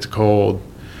right, it's cold.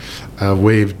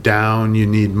 Wave down, you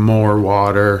need more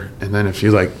water. And then if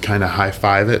you kind of high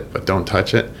five it, but don't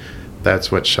touch it,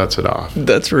 that's what shuts it off.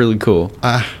 That's really cool.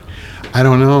 I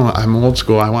don't know. I'm old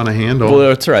school. I want a handle. Well,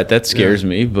 that's right. That scares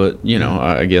me. But,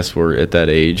 I guess we're at that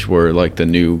age where, the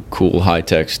new, cool,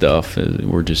 high-tech stuff,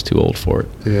 we're just too old for it.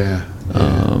 Yeah.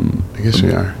 I guess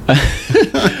we are.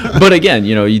 But, again,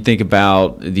 you think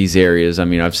about these areas. I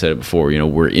mean, I've said it before.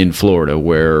 We're in Florida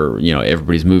where,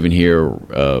 everybody's moving here.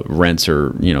 Rents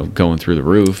are, going through the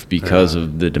roof because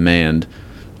of the demand.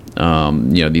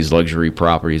 These luxury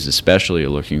properties especially are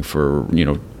looking for,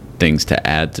 things to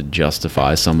add to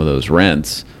justify some of those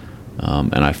rents,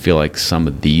 and I feel like some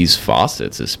of these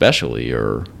faucets especially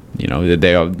are,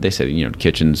 they say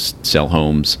kitchens sell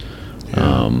homes.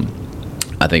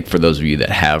 I think for those of you that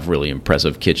have really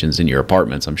impressive kitchens in your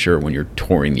apartments, I'm sure when you're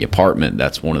touring the apartment,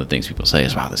 that's one of the things people say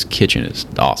is, wow, this kitchen is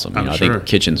awesome. I think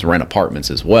kitchens rent apartments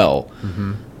as well.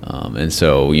 Mm-hmm. And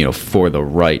so for the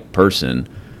right person,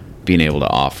 being able to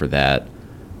offer that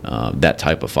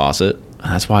type of faucet,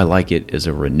 that's why I like it as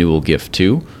a renewal gift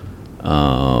too,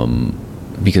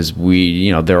 because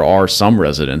there are some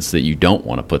residents that you don't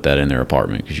want to put that in their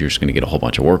apartment because you're just going to get a whole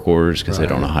bunch of work orders because they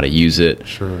don't know how to use it.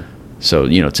 Sure. So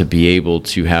to be able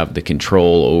to have the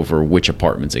control over which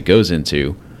apartments it goes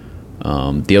into.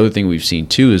 The other thing we've seen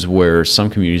too is where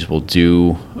some communities will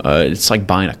do. It's like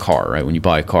buying a car, right? When you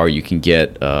buy a car, you can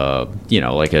get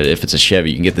if it's a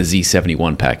Chevy, you can get the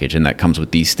Z71 package, and that comes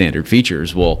with these standard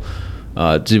features. Well.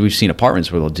 We've seen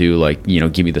apartments where they'll do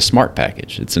give me the smart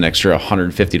package. It's an extra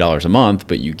 $150 a month,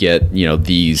 but you get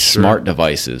these smart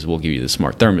devices. We'll give you the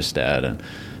smart thermostat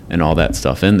and all that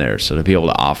stuff in there. So to be able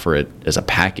to offer it as a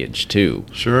package too.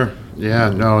 Sure.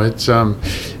 Yeah. No. It's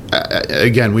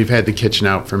again, we've had the kitchen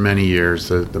out for many years.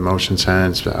 The Motion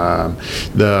Sense,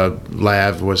 the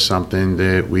Lav was something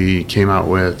that we came out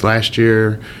with last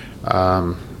year.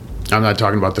 I'm not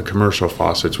talking about the commercial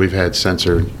faucets. We've had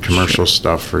sensor commercial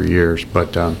stuff for years,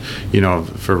 but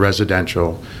for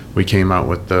residential, we came out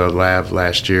with the Lav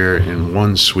last year in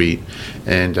 1 suite,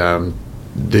 and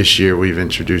this year we've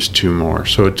introduced 2 more.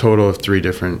 So a total of 3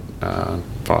 different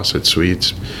faucet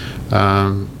suites.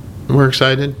 We're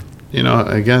excited.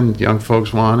 Again, young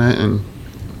folks want it, and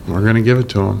we're going to give it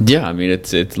to them. Yeah, I mean,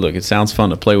 it sounds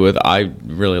fun to play with. I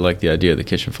really like the idea of the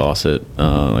kitchen faucet.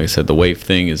 Like I said, the wave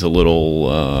thing is a little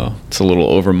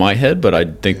over my head, but I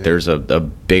think there's a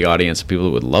big audience of people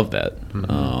that would love that.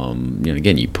 Mm-hmm.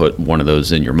 Again, you put one of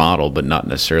those in your model, but not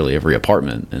necessarily every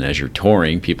apartment. And as you're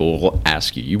touring, people will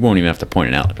ask you. You won't even have to point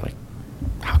it out. They'll be like,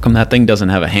 how come that thing doesn't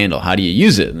have a handle? How do you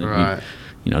use it? And right.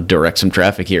 Direct some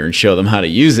traffic here and show them how to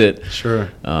use it. Sure.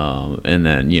 And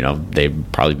then,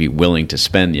 they'd probably be willing to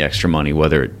spend the extra money,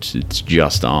 whether it's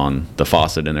just on the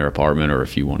faucet in their apartment or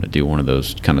if you want to do one of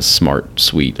those kind of smart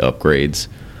suite upgrades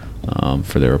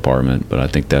for their apartment. But I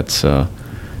think it's a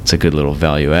good little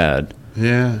value add.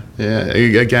 Yeah.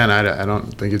 Again, I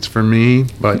don't think it's for me,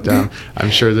 but I'm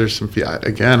sure there's some.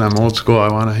 Again, I'm old school. I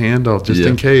want a handle just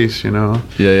in case,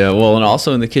 Yeah. Well, and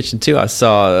also in the kitchen too, I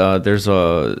saw there's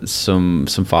some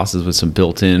faucets with some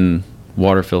built-in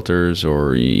water filters,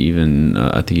 or even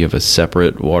I think you have a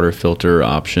separate water filter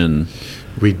option.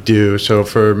 We do. So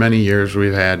for many years,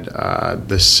 we've had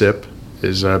the SIP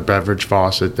is a beverage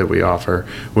faucet that we offer,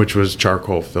 which was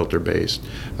charcoal filter based.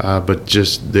 But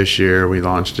just this year, we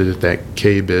launched it at that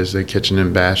KBIS, the Kitchen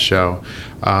and Bath Show.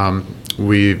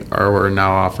 We're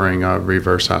now offering a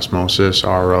reverse osmosis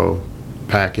RO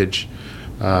package.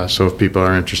 So if people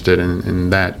are interested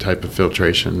in that type of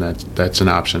filtration, that's an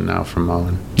option now from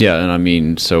Mullen. Yeah, and I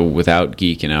mean, so without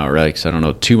geeking out, right, because I don't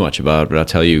know too much about it, but I'll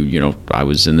tell you, I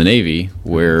was in the Navy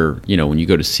where, when you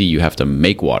go to sea, you have to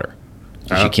make water.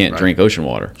 You can't drink ocean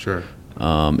water. Sure.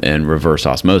 And reverse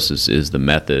osmosis is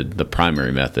the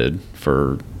primary method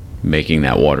for making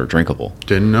that water drinkable.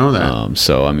 Didn't know that.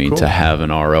 So, I mean, Cool. to have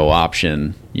an RO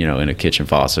option, in a kitchen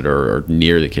faucet or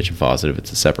near the kitchen faucet, if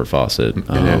it's a separate faucet,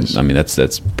 is. I mean,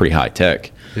 that's pretty high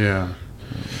tech. Yeah.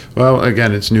 Well,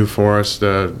 again, it's new for us.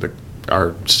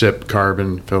 Our SIP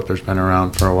carbon filter's been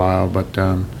around for a while, but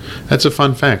that's a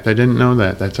fun fact. I didn't know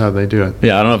that. That's how they do it.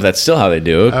 Yeah, I don't know if that's still how they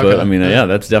do it, Okay. but I mean, yeah,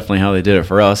 that's definitely how they did it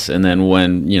for us. And then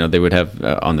when, they would have,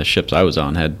 on the ships I was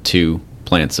on, had 2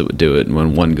 plants that would do it. And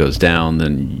when one goes down,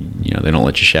 then, they don't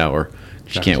let you shower.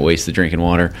 You can't waste the drinking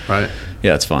water. Right.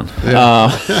 Yeah, it's fun.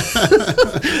 Yeah.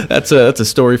 That's a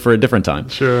story for a different time.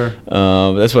 Sure.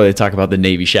 That's why they talk about the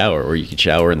Navy shower, where you can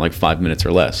shower in like 5 minutes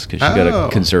or less because you got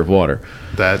to conserve water.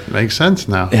 That makes sense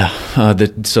now. Yeah.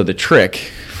 So the trick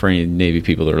for any Navy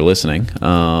people that are listening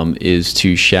is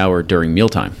to shower during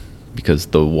mealtime, because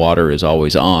the water is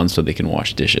always on, so they can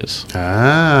wash dishes.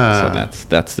 So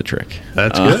that's the trick.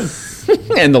 That's good.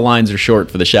 And the lines are short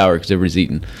for the shower because everybody's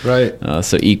eating. Right.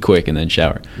 So eat quick and then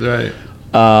shower. Right.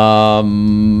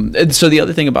 And so the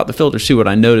other thing about the filters too, what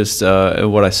I noticed,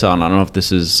 what I saw, and I don't know if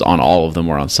this is on all of them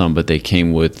or on some, but they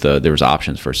came with there was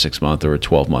options for a 6-month or a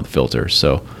 12-month filter.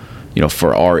 So,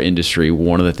 for our industry,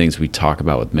 one of the things we talk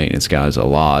about with maintenance guys a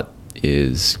lot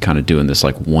is kind of doing this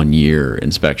like 1-year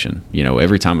inspection.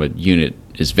 Every time a unit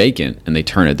is vacant and they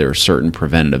turn it, there are certain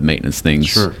preventative maintenance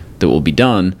things that will be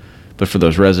done. But for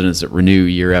those residents that renew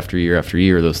year after year after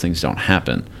year, those things don't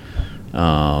happen.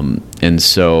 And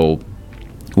so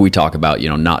we talk about,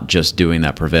 not just doing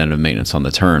that preventative maintenance on the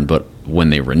turn, but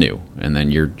when they renew. And then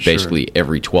you're basically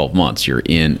every 12 months, you're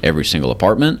in every single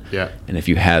apartment. Yeah. And if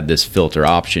you had this filter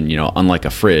option, unlike a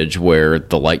fridge where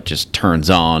the light just turns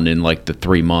on in like the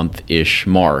 3-month-ish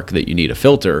mark that you need a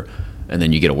filter, and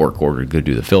then you get a work order to go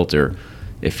do the filter.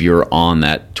 If you're on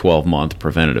that 12-month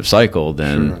preventative cycle,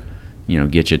 then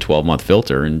get you a 12-month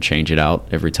filter and change it out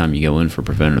every time you go in for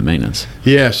preventative maintenance.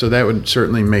 Yeah, so that would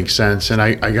certainly make sense. And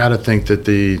I got to think that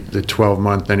the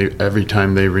 12-month, every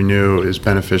time they renew, is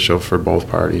beneficial for both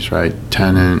parties, right?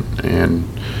 Tenant and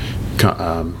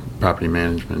property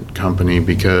management company,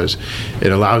 because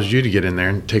it allows you to get in there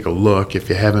and take a look if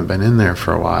you haven't been in there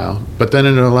for a while. But then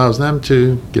it allows them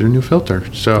to get a new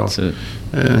filter. So That's it.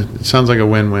 It sounds like a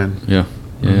win-win. Yeah.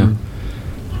 Mm-hmm.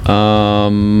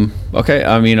 Okay.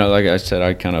 I mean, like I said,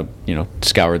 I kind of,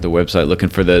 scoured the website looking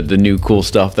for the new cool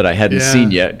stuff that I hadn't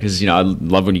seen yet. Because, I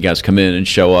love when you guys come in and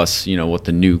show us, what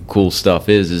the new cool stuff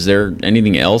is. Is there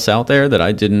anything else out there that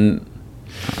I didn't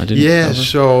Yeah, cover?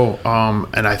 so,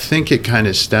 and I think it kind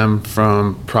of stemmed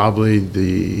from probably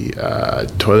the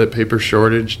toilet paper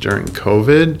shortage during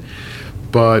COVID.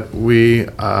 But we've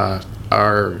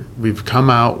come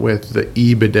out with the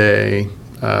e-bidet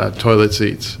toilet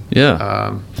seats.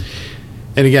 Yeah.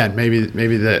 And again, maybe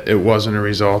that it wasn't a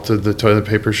result of the toilet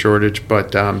paper shortage,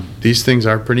 but these things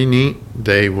are pretty neat.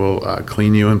 They will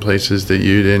clean you in places that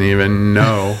you didn't even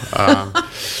know,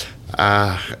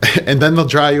 and then they'll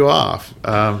dry you off.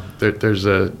 There's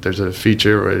a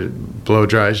feature where it blow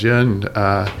dries you, and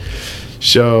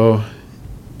so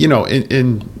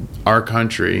in our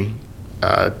country,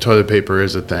 toilet paper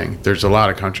is a thing. There's a lot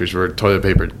of countries where toilet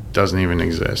paper doesn't even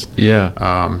exist.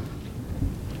 Yeah.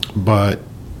 But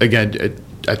again,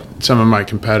 some of my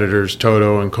competitors,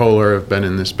 Toto and Kohler, have been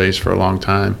in this space for a long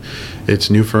time. It's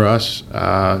new for us.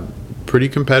 Pretty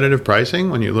competitive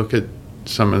pricing when you look at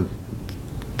some of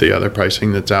the other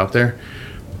pricing that's out there.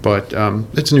 But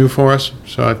it's new for us,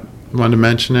 so I wanted to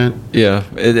mention it. Yeah,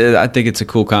 I think it's a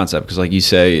cool concept because, like you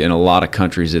say, in a lot of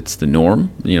countries it's the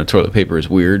norm. Toilet paper is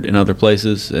weird in other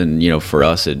places, and for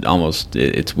us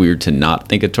it's weird to not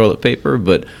think of toilet paper.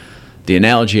 But the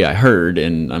analogy I heard,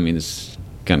 and I mean it's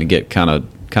going to get kind of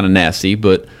nasty,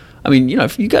 but I mean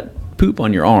if you got poop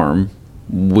on your arm,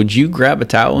 would you grab a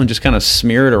towel and just kind of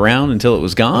smear it around until it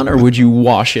was gone, or would you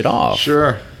wash it off?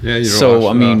 Sure. Yeah. You So,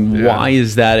 I mean, why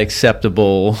is that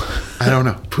acceptable? I don't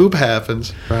know. Poop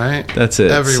happens, right? That's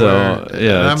it. Everywhere. So,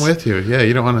 yeah, and I'm with you. Yeah,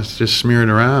 you don't want to just smear it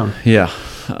around. Yeah.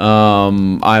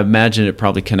 I imagine it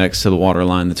probably connects to the water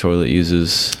line the toilet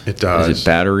uses. It does. Is it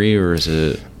battery or is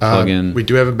it plug-in? We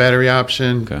do have a battery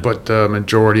option, Okay. but the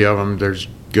majority of them, there's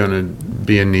going to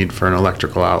be a need for an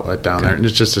electrical outlet down there. And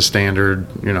it's just a standard,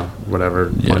 whatever,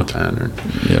 110 or.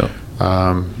 Yeah.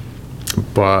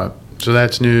 But so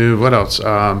that's new. What else?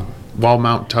 Wall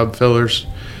mount tub fillers.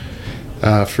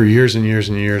 For years and years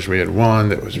and years, we had one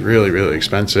that was really, really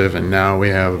expensive, and now we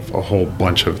have a whole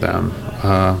bunch of them.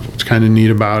 What's kind of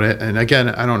neat about it, and again,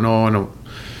 I don't know in a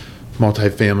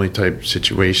multifamily type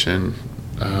situation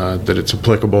that it's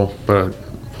applicable, but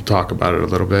we'll talk about it a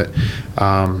little bit.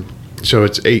 So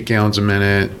it's 8 gallons a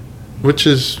minute, which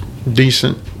is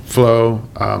decent flow,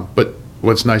 but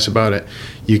what's nice about it,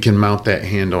 you can mount that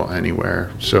handle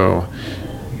anywhere. So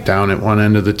down at one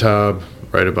end of the tub,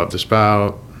 right above the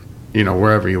spout,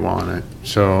 wherever you want it.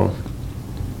 So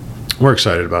we're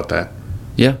excited about that.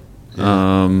 Yeah.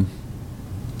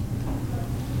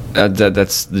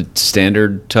 That's the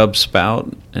standard tub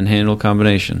spout and handle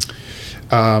combination.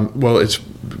 Well, it's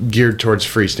geared towards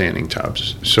freestanding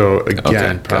tubs. So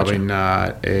again, Okay, probably gotcha.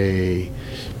 not a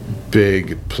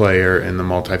big player in the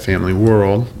multifamily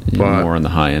world, but More on the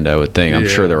high end, I would think. I'm Yeah.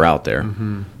 sure they're out there.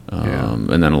 Yeah.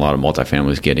 And then a lot of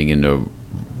multifamilies getting into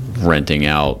renting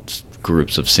out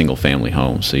groups of single family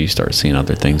homes. So you start seeing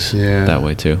other things Yeah. that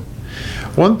way too.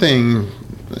 one thing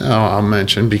I'll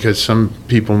mention, because some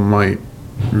people might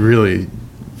really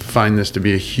find this to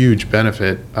be a huge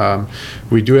benefit,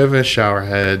 we do have a shower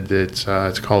head that's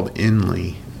it's called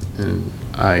Inly, and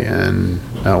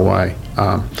INLY,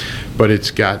 but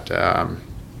it's got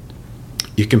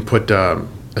you can put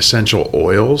essential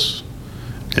oils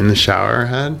in the shower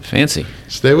head. Fancy.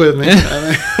 Stay with me.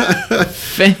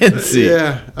 Fancy.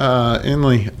 Yeah,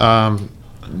 Inly.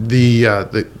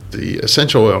 The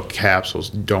essential oil capsules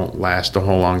don't last a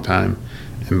whole long time,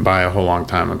 and by a whole long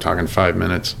time, I'm talking 5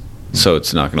 minutes. So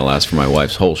it's not going to last for my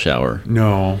wife's whole shower.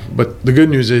 No, but the good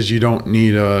news is you don't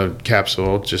need a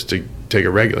capsule just to take a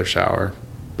regular shower.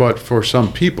 But for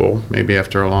some people, maybe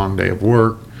after a long day of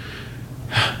work,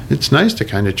 it's nice to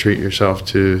kind of treat yourself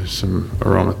to some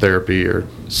aromatherapy or.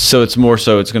 So it's more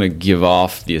so it's going to give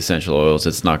off the essential oils.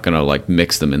 It's not going to like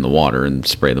mix them in the water and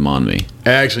spray them on me. It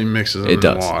actually mixes them It in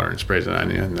does. the water and sprays it on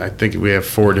you. And I think we have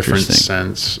 4 different Interesting.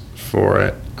 scents for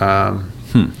it.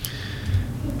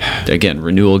 Again,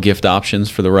 renewal gift options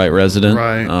for the right resident.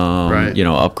 Right, right.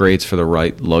 Upgrades for the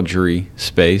right luxury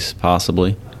space,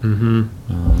 possibly.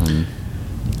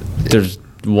 There's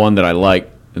one that I like.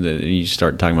 That you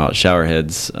start talking about shower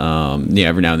heads.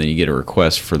 Every now and then you get a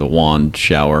request for the wand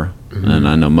shower, and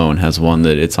I know Moen has one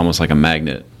that it's almost like a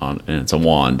magnet on, and it's a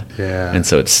wand. Yeah. And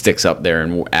so it sticks up there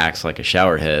and acts like a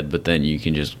shower head, but then you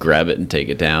can just grab it and take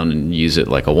it down and use it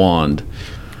like a wand.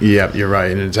 Yep, you're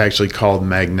right. And it's actually called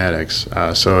magnetics.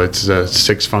 So it's a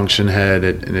 6-function head,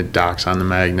 and it docks on the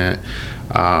magnet.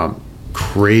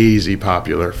 Crazy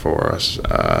popular for us.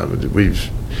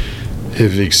 We've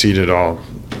exceeded all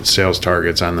sales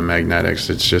targets on the magnetics.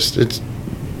 It's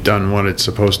done what it's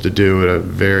supposed to do at a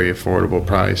very affordable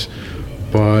price.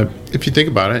 But if you think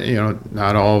about it,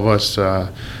 not all of us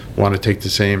want to take the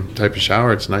same type of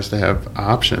shower. It's nice to have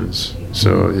options.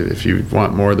 So if you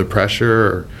want more of the pressure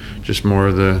or just more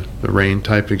of the rain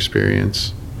type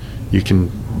experience, you can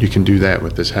do that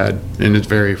with this head, and it's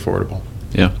very affordable.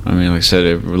 Yeah, I mean, like I said,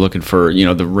 if we're looking for,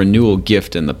 the renewal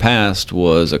gift in the past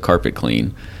was a carpet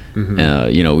clean.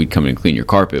 We'd come in and clean your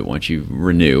carpet once you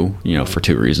renew, for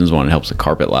 2 reasons. One, it helps the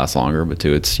carpet last longer, but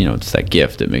 2, it's that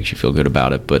gift. It makes you feel good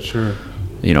about it. But, Sure.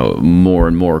 More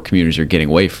and more communities are getting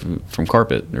away from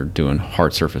carpet. They're doing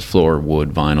hard surface floor, wood,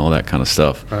 vinyl, that kind of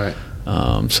stuff. Right.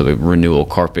 So the renewal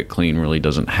carpet clean really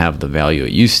doesn't have the value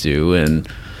it used to. And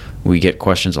we get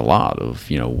questions a lot of,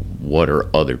 what are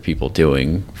other people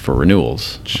doing for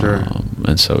renewals? Sure.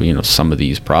 And so, some of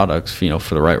these products,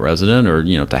 for the right resident, or,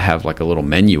 to have like a little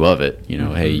menu of it,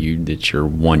 hey, it's your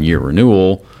 1-year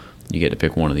renewal. You get to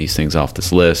pick one of these things off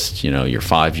this list. Your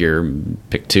 5-year,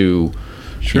 pick 2,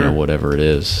 Sure. whatever it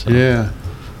is. So. Yeah.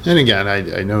 And again,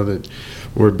 I know that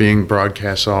we're being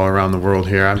broadcast all around the world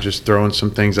here. I'm just throwing some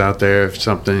things out there. If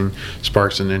something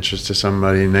sparks an interest to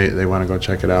somebody and they want to go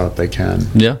check it out, they can.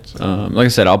 Yeah. Like I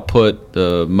said, I'll put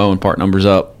the Moen part numbers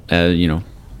up,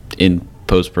 in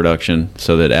post-production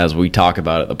so that as we talk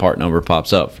about it, the part number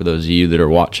pops up for those of you that are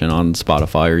watching on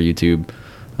Spotify or YouTube.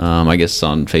 I guess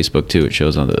on Facebook too. It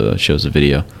shows the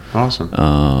video. Awesome.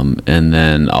 And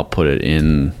then I'll put it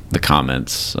in the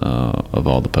comments of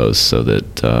all the posts so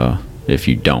that if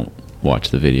you don't watch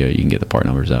the video, you can get the part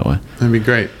numbers that way. That'd be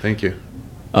great. Thank you.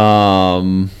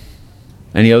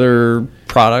 Any other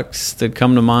products that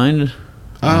come to mind?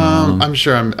 I'm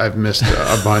sure I've missed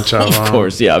a bunch of them. Of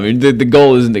course, yeah. I mean, the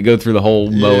goal isn't to go through the whole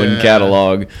Moen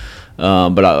catalog,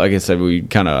 but like I said,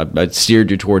 I steered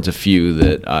you towards a few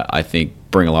that I think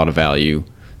bring a lot of value,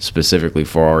 specifically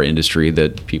for our industry,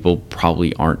 that people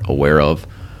probably aren't aware of,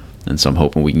 and so I'm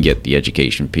hoping we can get the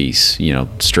education piece,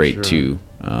 straight to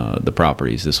the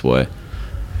properties this way.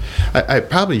 I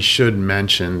probably should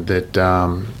mention that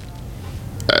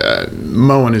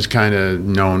Moen is kind of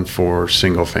known for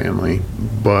single family,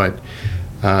 but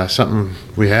something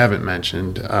we haven't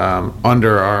mentioned,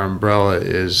 under our umbrella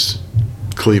is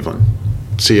Cleveland,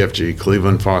 CFG,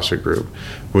 Cleveland Faucet Group,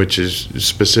 which is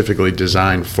specifically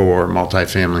designed for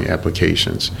multifamily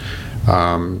applications.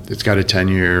 It's got a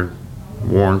 10-year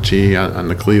warranty on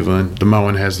the Cleveland. The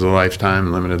Moen has the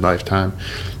limited lifetime,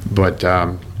 but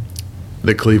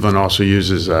the Cleveland also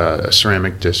uses a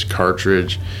ceramic disc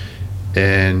cartridge.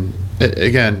 And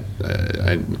again,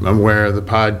 I'm aware of the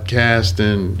podcast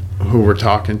and who we're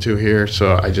talking to here,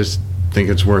 so I just think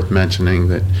it's worth mentioning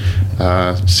that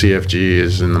CFG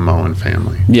is in the Moen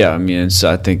family. Yeah, I mean,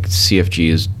 I think CFG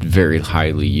is very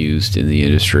highly used in the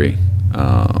industry.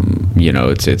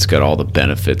 It's got all the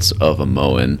benefits of a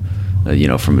Moen,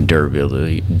 from a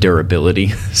durability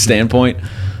standpoint.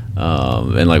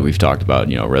 And like we've talked about,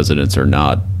 residents are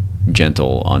not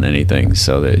gentle on anything,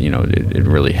 so that it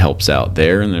really helps out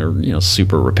there, and they're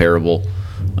super repairable,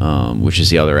 which is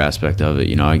the other aspect of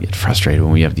it. I get frustrated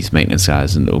when we have these maintenance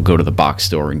guys and they'll go to the box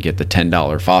store and get the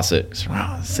 $10 faucet. So,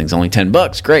 wow, this thing's only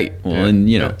 $10. Great. Well,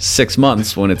 in 6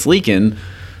 months when it's leaking,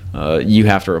 you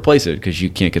have to replace it because you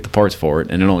can't get the parts for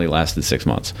it, and it only lasted 6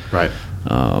 months. Right.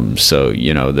 So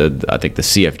I think the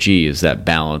CFG is that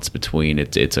balance between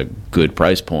it's a good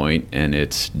price point and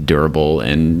it's durable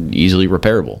and easily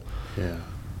repairable. Yeah.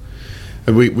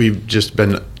 We've just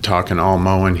been talking all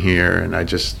Moen here, and I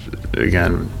just,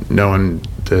 again, knowing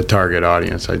the target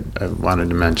audience, I wanted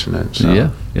to mention it.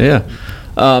 So. Yeah.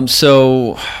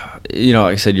 So, like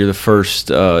I said, you're the first,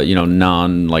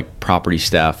 non-property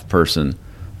staff person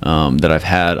that I've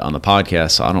had on the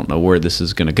podcast. So I don't know where this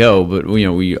is going to go, but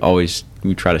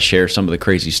we try to share some of the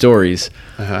crazy stories.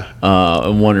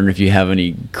 I'm wondering if you have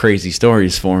any crazy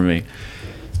stories for me.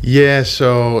 Yeah,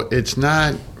 so it's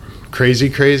not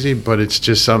crazy, but it's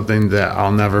just something that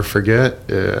I'll never forget.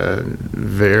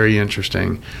 Very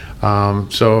interesting.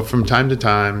 So from time to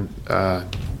time, I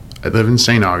live in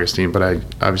St. Augustine, but I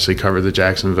obviously cover the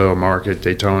Jacksonville market,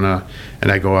 Daytona,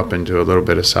 and I go up into a little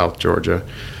bit of South Georgia.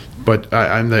 But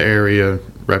I'm the area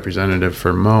representative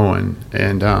for Moen,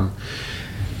 and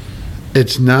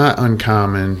it's not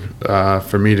uncommon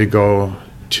for me to go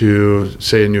to,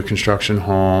 say, a new construction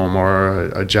home or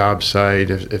a job site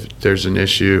if there's an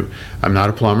issue. I'm not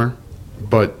a plumber,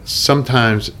 but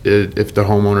sometimes if the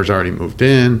homeowner's already moved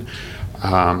in,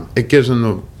 it gives them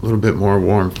a little bit more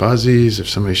warm fuzzies if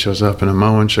somebody shows up in a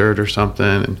Moen shirt or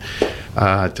something,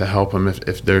 and to help them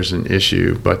if there's an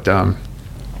issue. But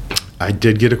I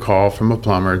did get a call from a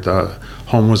plumber. The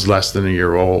home was less than a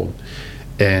year old,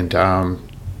 and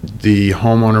the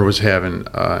homeowner was having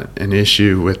an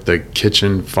issue with the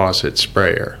kitchen faucet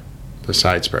sprayer, the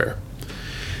side sprayer.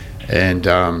 And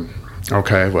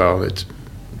okay, well, it's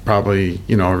probably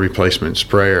a replacement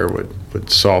sprayer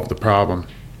would solve the problem.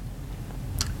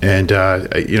 And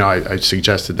I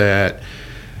suggested that.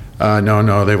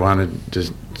 No, they wanted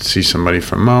to see somebody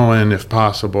from Moen if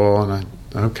possible, and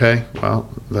okay, well,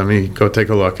 let me go take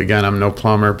a look. Again, I'm no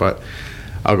plumber, but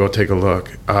I'll go take a look.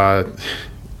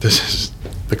 This is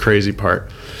the crazy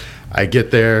part. I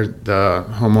get there, the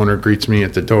homeowner greets me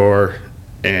at the door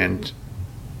and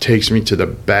takes me to the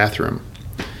bathroom.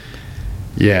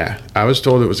 Yeah, I was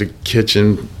told it was a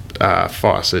kitchen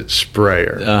faucet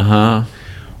sprayer.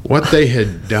 What they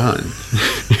had done.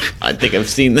 I think I've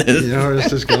seen this. You know where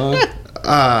this is going?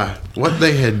 What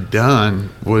they had done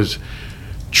was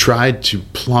tried to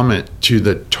plumb it to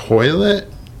the toilet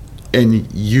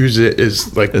and use it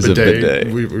as like as bidet. A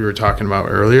bidet. We were talking about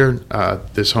earlier.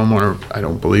 This homeowner, I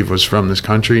don't believe, was from this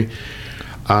country.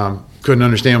 Couldn't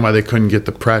understand why they couldn't get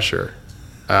the pressure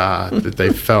that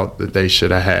they felt that they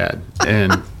should have had.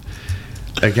 And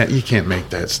again, you can't make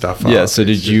that stuff up. Yeah. So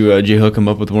did you hook them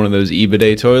up with one of those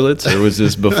e-bidet toilets, or was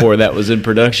this before that was in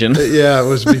production? Yeah, it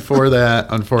was before that.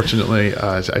 Unfortunately,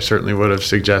 I certainly would have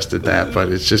suggested that, but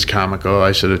it's just comical.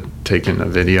 I should have taken a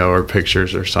video or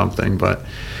pictures or something. But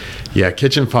Yeah,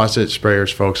 kitchen faucet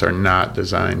sprayers, folks, are not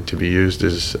designed to be used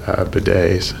as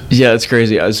bidets. Yeah, it's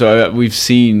crazy. So we've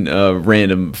seen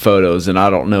random photos, and I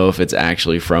don't know if it's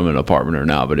actually from an apartment or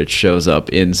not, but it shows up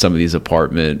in some of these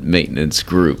apartment maintenance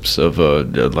groups of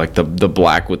like the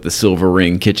black with the silver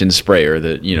ring kitchen sprayer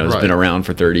that has been around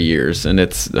for 30 years, and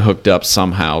it's hooked up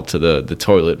somehow to the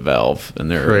toilet valve,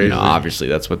 and they're obviously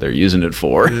that's what they're using it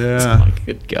for. Yeah, like,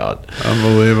 good God,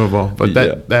 unbelievable. But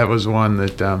that was one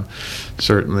that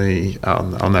certainly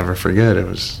I'll never forget. It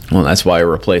was that's why a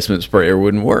replacement sprayer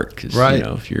wouldn't work. 'Cause,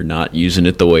 if you're not using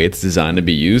it the way it's designed to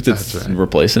be used,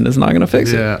 replacing it's not going to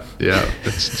fix it. Yeah,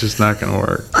 it's just not going to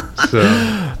work.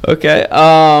 So okay,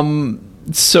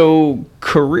 so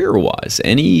career-wise,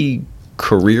 any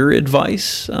career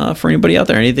advice for anybody out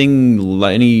there? Anything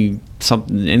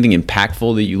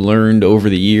impactful that you learned over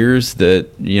the years that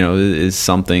is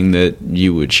something that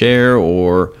you would share,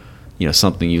 or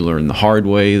something you learned the hard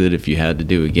way that if you had to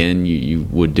do again, you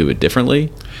would do it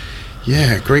differently?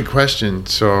 Yeah, great question.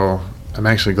 So I'm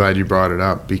actually glad you brought it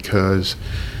up, because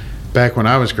back when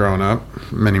I was growing up,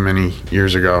 many, many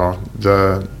years ago,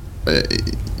 the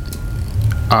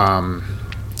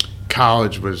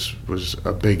college was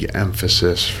a big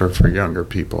emphasis for younger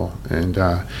people, and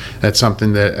that's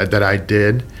something that I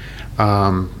did.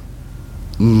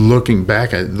 Looking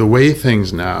back at the way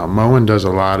things now, Moen does a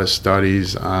lot of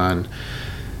studies on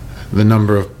the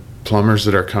number of plumbers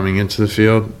that are coming into the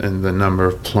field and the number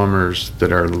of plumbers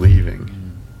that are leaving,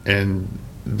 and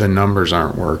the numbers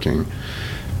aren't working.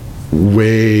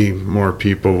 Way more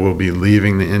people will be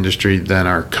leaving the industry than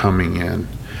are coming in.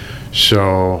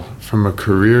 So from a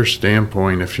career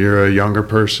standpoint, if you're a younger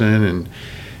person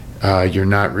and you're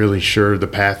not really sure the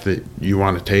path that you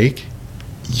want to take,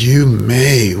 you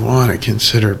may want to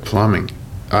consider plumbing.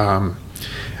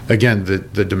 Again,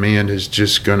 the demand is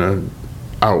just going to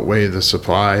outweigh the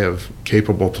supply of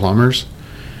capable plumbers.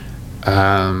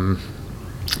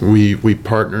 We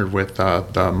partnered with the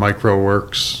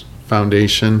MicroWorks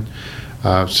Foundation,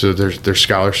 so there's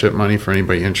scholarship money for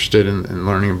anybody interested in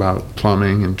learning about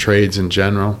plumbing and trades in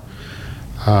general.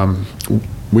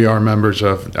 We are members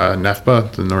of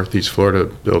NEFBA, the Northeast Florida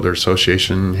Builder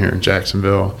Association here in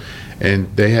Jacksonville,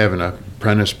 and they have an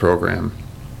apprentice program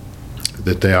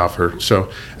that they offer.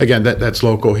 So again, that's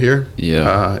local here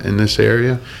in this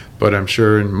area, but I'm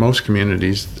sure in most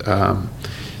communities that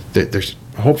there's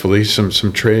hopefully some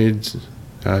trade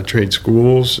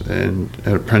schools and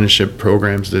apprenticeship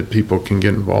programs that people can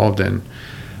get involved in.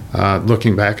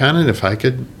 Looking back on it, if I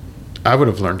could, I would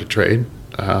have learned a trade.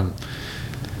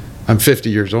 I'm 50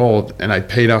 years old, and I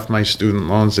paid off my student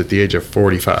loans at the age of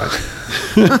 45.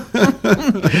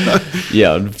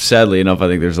 Yeah, sadly enough, I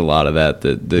think there's a lot of that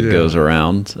goes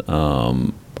around.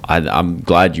 I'm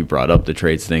glad you brought up the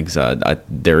trades thing, because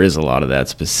there is a lot of that,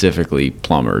 specifically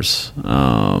plumbers,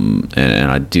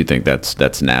 and I do think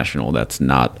that's national. That's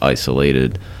not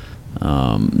isolated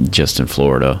just in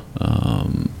Florida.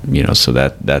 So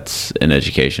that's an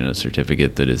education, a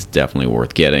certificate that is definitely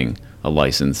worth getting, a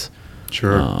license.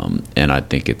 Sure. And I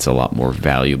think it's a lot more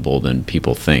valuable than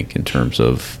people think in terms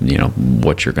of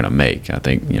what you're going to make. I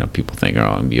think people think, oh,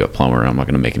 I'm going to be a plumber, I'm not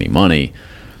going to make any money.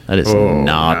 That is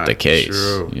not the case.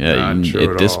 True. Yeah, not true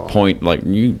at this point, like,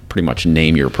 you pretty much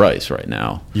name your price right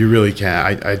now. You really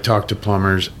can. I talk to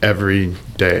plumbers every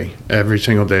day, every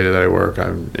single day that I work.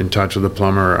 I'm in touch with a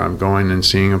plumber. I'm going and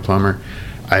seeing a plumber.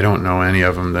 I don't know any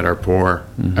of them that are poor.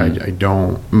 Mm-hmm. I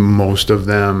don't. Most of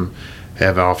them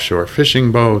have offshore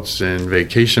fishing boats and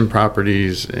vacation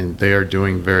properties, and they are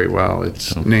doing very well.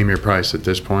 It's name your price at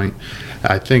this point.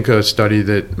 I think a study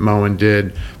that Moen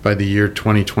did, by the year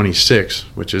 2026,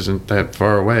 which isn't that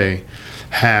far away,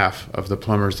 half of the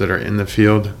plumbers that are in the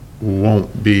field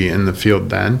won't be in the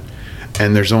field then,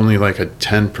 and there's only like a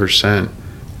 10%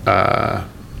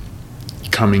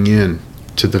 coming in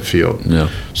to the field. Yeah.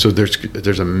 So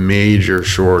there's a major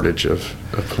shortage of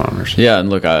plumbers. Yeah, and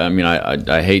look,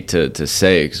 I hate to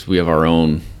say, because we have our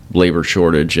own labor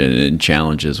shortage and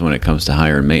challenges when it comes to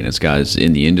hiring maintenance guys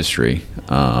in the industry.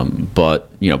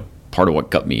 But part of what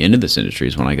got me into this industry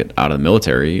is when I got out of the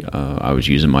military, I was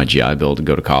using my GI Bill to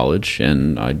go to college,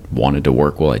 and I wanted to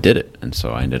work while I did it, and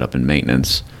so I ended up in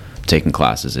maintenance, taking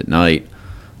classes at night.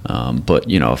 But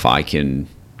if I can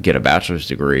get a bachelor's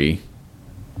degree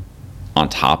on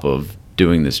top of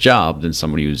doing this job, then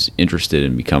somebody who's interested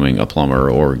in becoming a plumber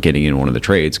or getting in one of the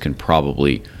trades can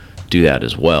probably do that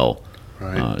as well.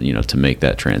 Right. To make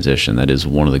that transition. That is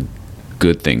one of the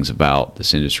good things about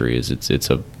this industry, is it's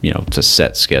a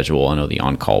set schedule. I know the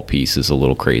on-call piece is a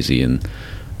little crazy, and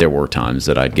there were times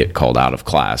that I'd get called out of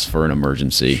class for an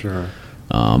emergency. Sure.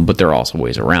 But there are also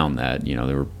ways around that.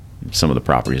 There were some of the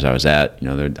properties I was at,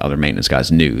 the other maintenance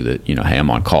guys knew that, hey,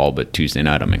 I'm on call, but Tuesday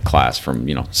night I'm in class from,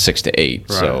 6 to 8.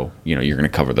 Right. So, you're going to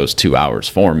cover those 2 hours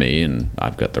for me, and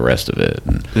I've got the rest of it.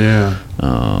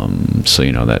 And, so,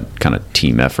 that kind of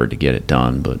team effort to get it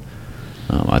done. But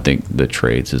I think the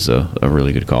trades is a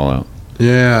really good call out.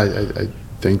 Yeah, I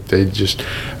think they just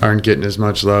aren't getting as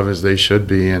much love as they should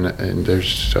be, and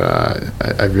there's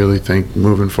I really think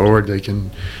moving forward they can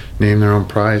name their own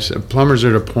price. Plumbers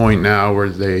are at a point now where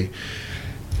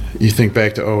you think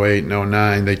back to 08 and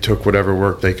 09, they took whatever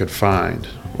work they could find.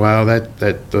 Well, that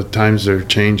the times are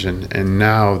changing, and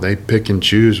now they pick and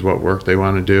choose what work they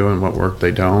want to do and what work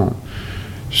they don't.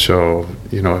 So,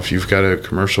 if you've got a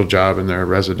commercial job and they're a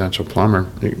residential plumber,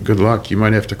 good luck. You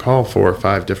might have to call 4 or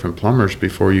 5 different plumbers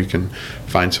before you can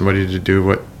find somebody to do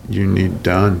what you need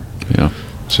done. Yeah.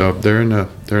 So they're in a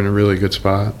really good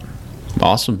spot.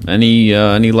 Awesome. Any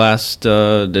last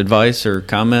advice or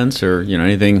comments or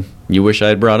anything you wish I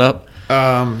had brought up?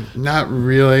 Not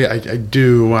really. I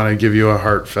do want to give you a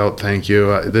heartfelt thank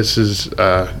you. This is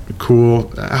cool.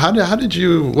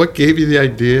 What gave you the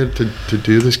idea to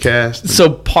do this cast? So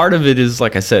part of it is,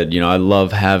 like I said, I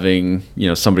love having,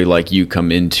 somebody like you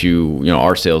come into,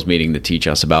 our sales meeting to teach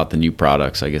us about the new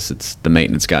products. I guess it's the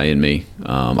maintenance guy in me.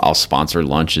 I'll sponsor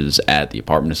lunches at the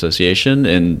apartment association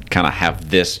and kind of have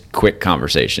this quick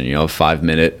conversation, a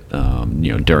 5-minute,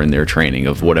 during their training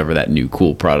of whatever that new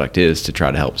cool product is to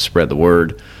try to help spread the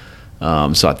word.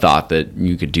 So I thought that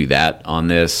you could do that on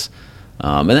this.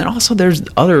 And then also there's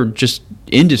other just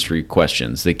industry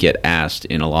questions that get asked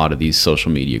in a lot of these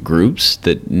social media groups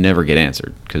that never get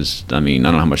answered. Because, I don't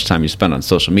know how much time you spend on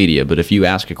social media, but if you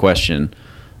ask a question,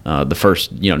 the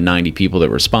first 90 people that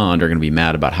respond are going to be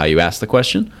mad about how you asked the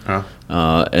question.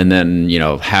 And then,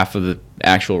 half of the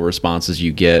actual responses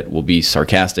you get will be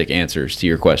sarcastic answers to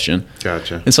your question.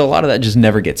 Gotcha. And so a lot of that just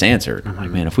never gets answered. I'm like,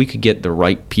 man, if we could get the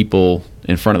right people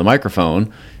in front of the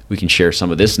microphone, we can share some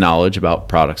of this knowledge about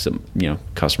products that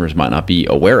customers might not be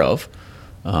aware of.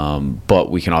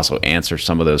 But we can also answer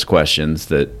some of those questions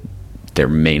that there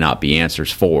may not be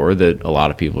answers for that a lot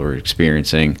of people are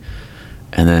experiencing.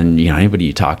 And then, anybody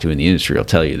you talk to in the industry will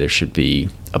tell you there should be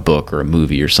a book or a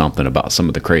movie or something about some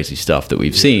of the crazy stuff that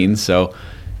we've seen. So,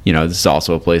 this is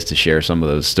also a place to share some of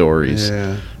those stories.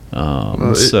 Yeah.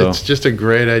 It's just a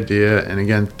great idea. And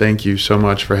again, thank you so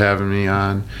much for having me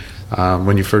on.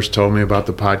 When you first told me about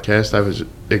the podcast, I was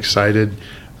excited.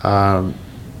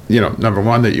 Number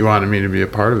one, that you wanted me to be a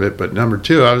part of it, but number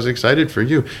two, I was excited for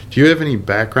you. Do you have any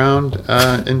background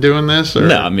in doing this? Or?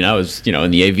 No, I was,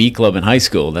 in the AV club in high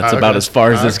school. That's about as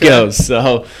far as this goes.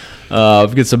 So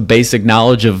I've got some basic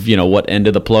knowledge of, what end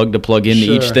of the plug to plug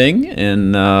into each thing,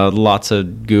 and lots of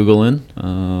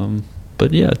Googling.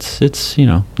 But yeah, it's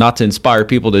not to inspire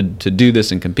people to do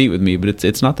this and compete with me, but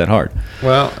it's not that hard.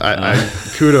 Well, I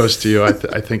kudos to you. I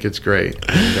think it's great.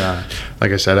 And,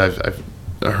 like I said, I've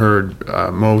heard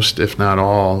most, if not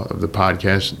all, of the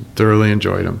podcasts. Thoroughly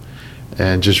enjoyed them,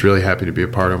 and just really happy to be a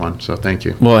part of one. So thank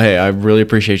you. Well, hey, I really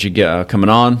appreciate you coming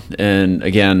on. And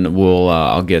again,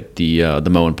 I'll get the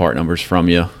Moen part numbers from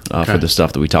you for the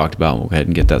stuff that we talked about. We'll go ahead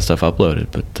and get that stuff uploaded.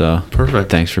 But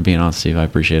perfect. Thanks for being on, Steve. I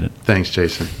appreciate it. Thanks,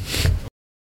 Jason.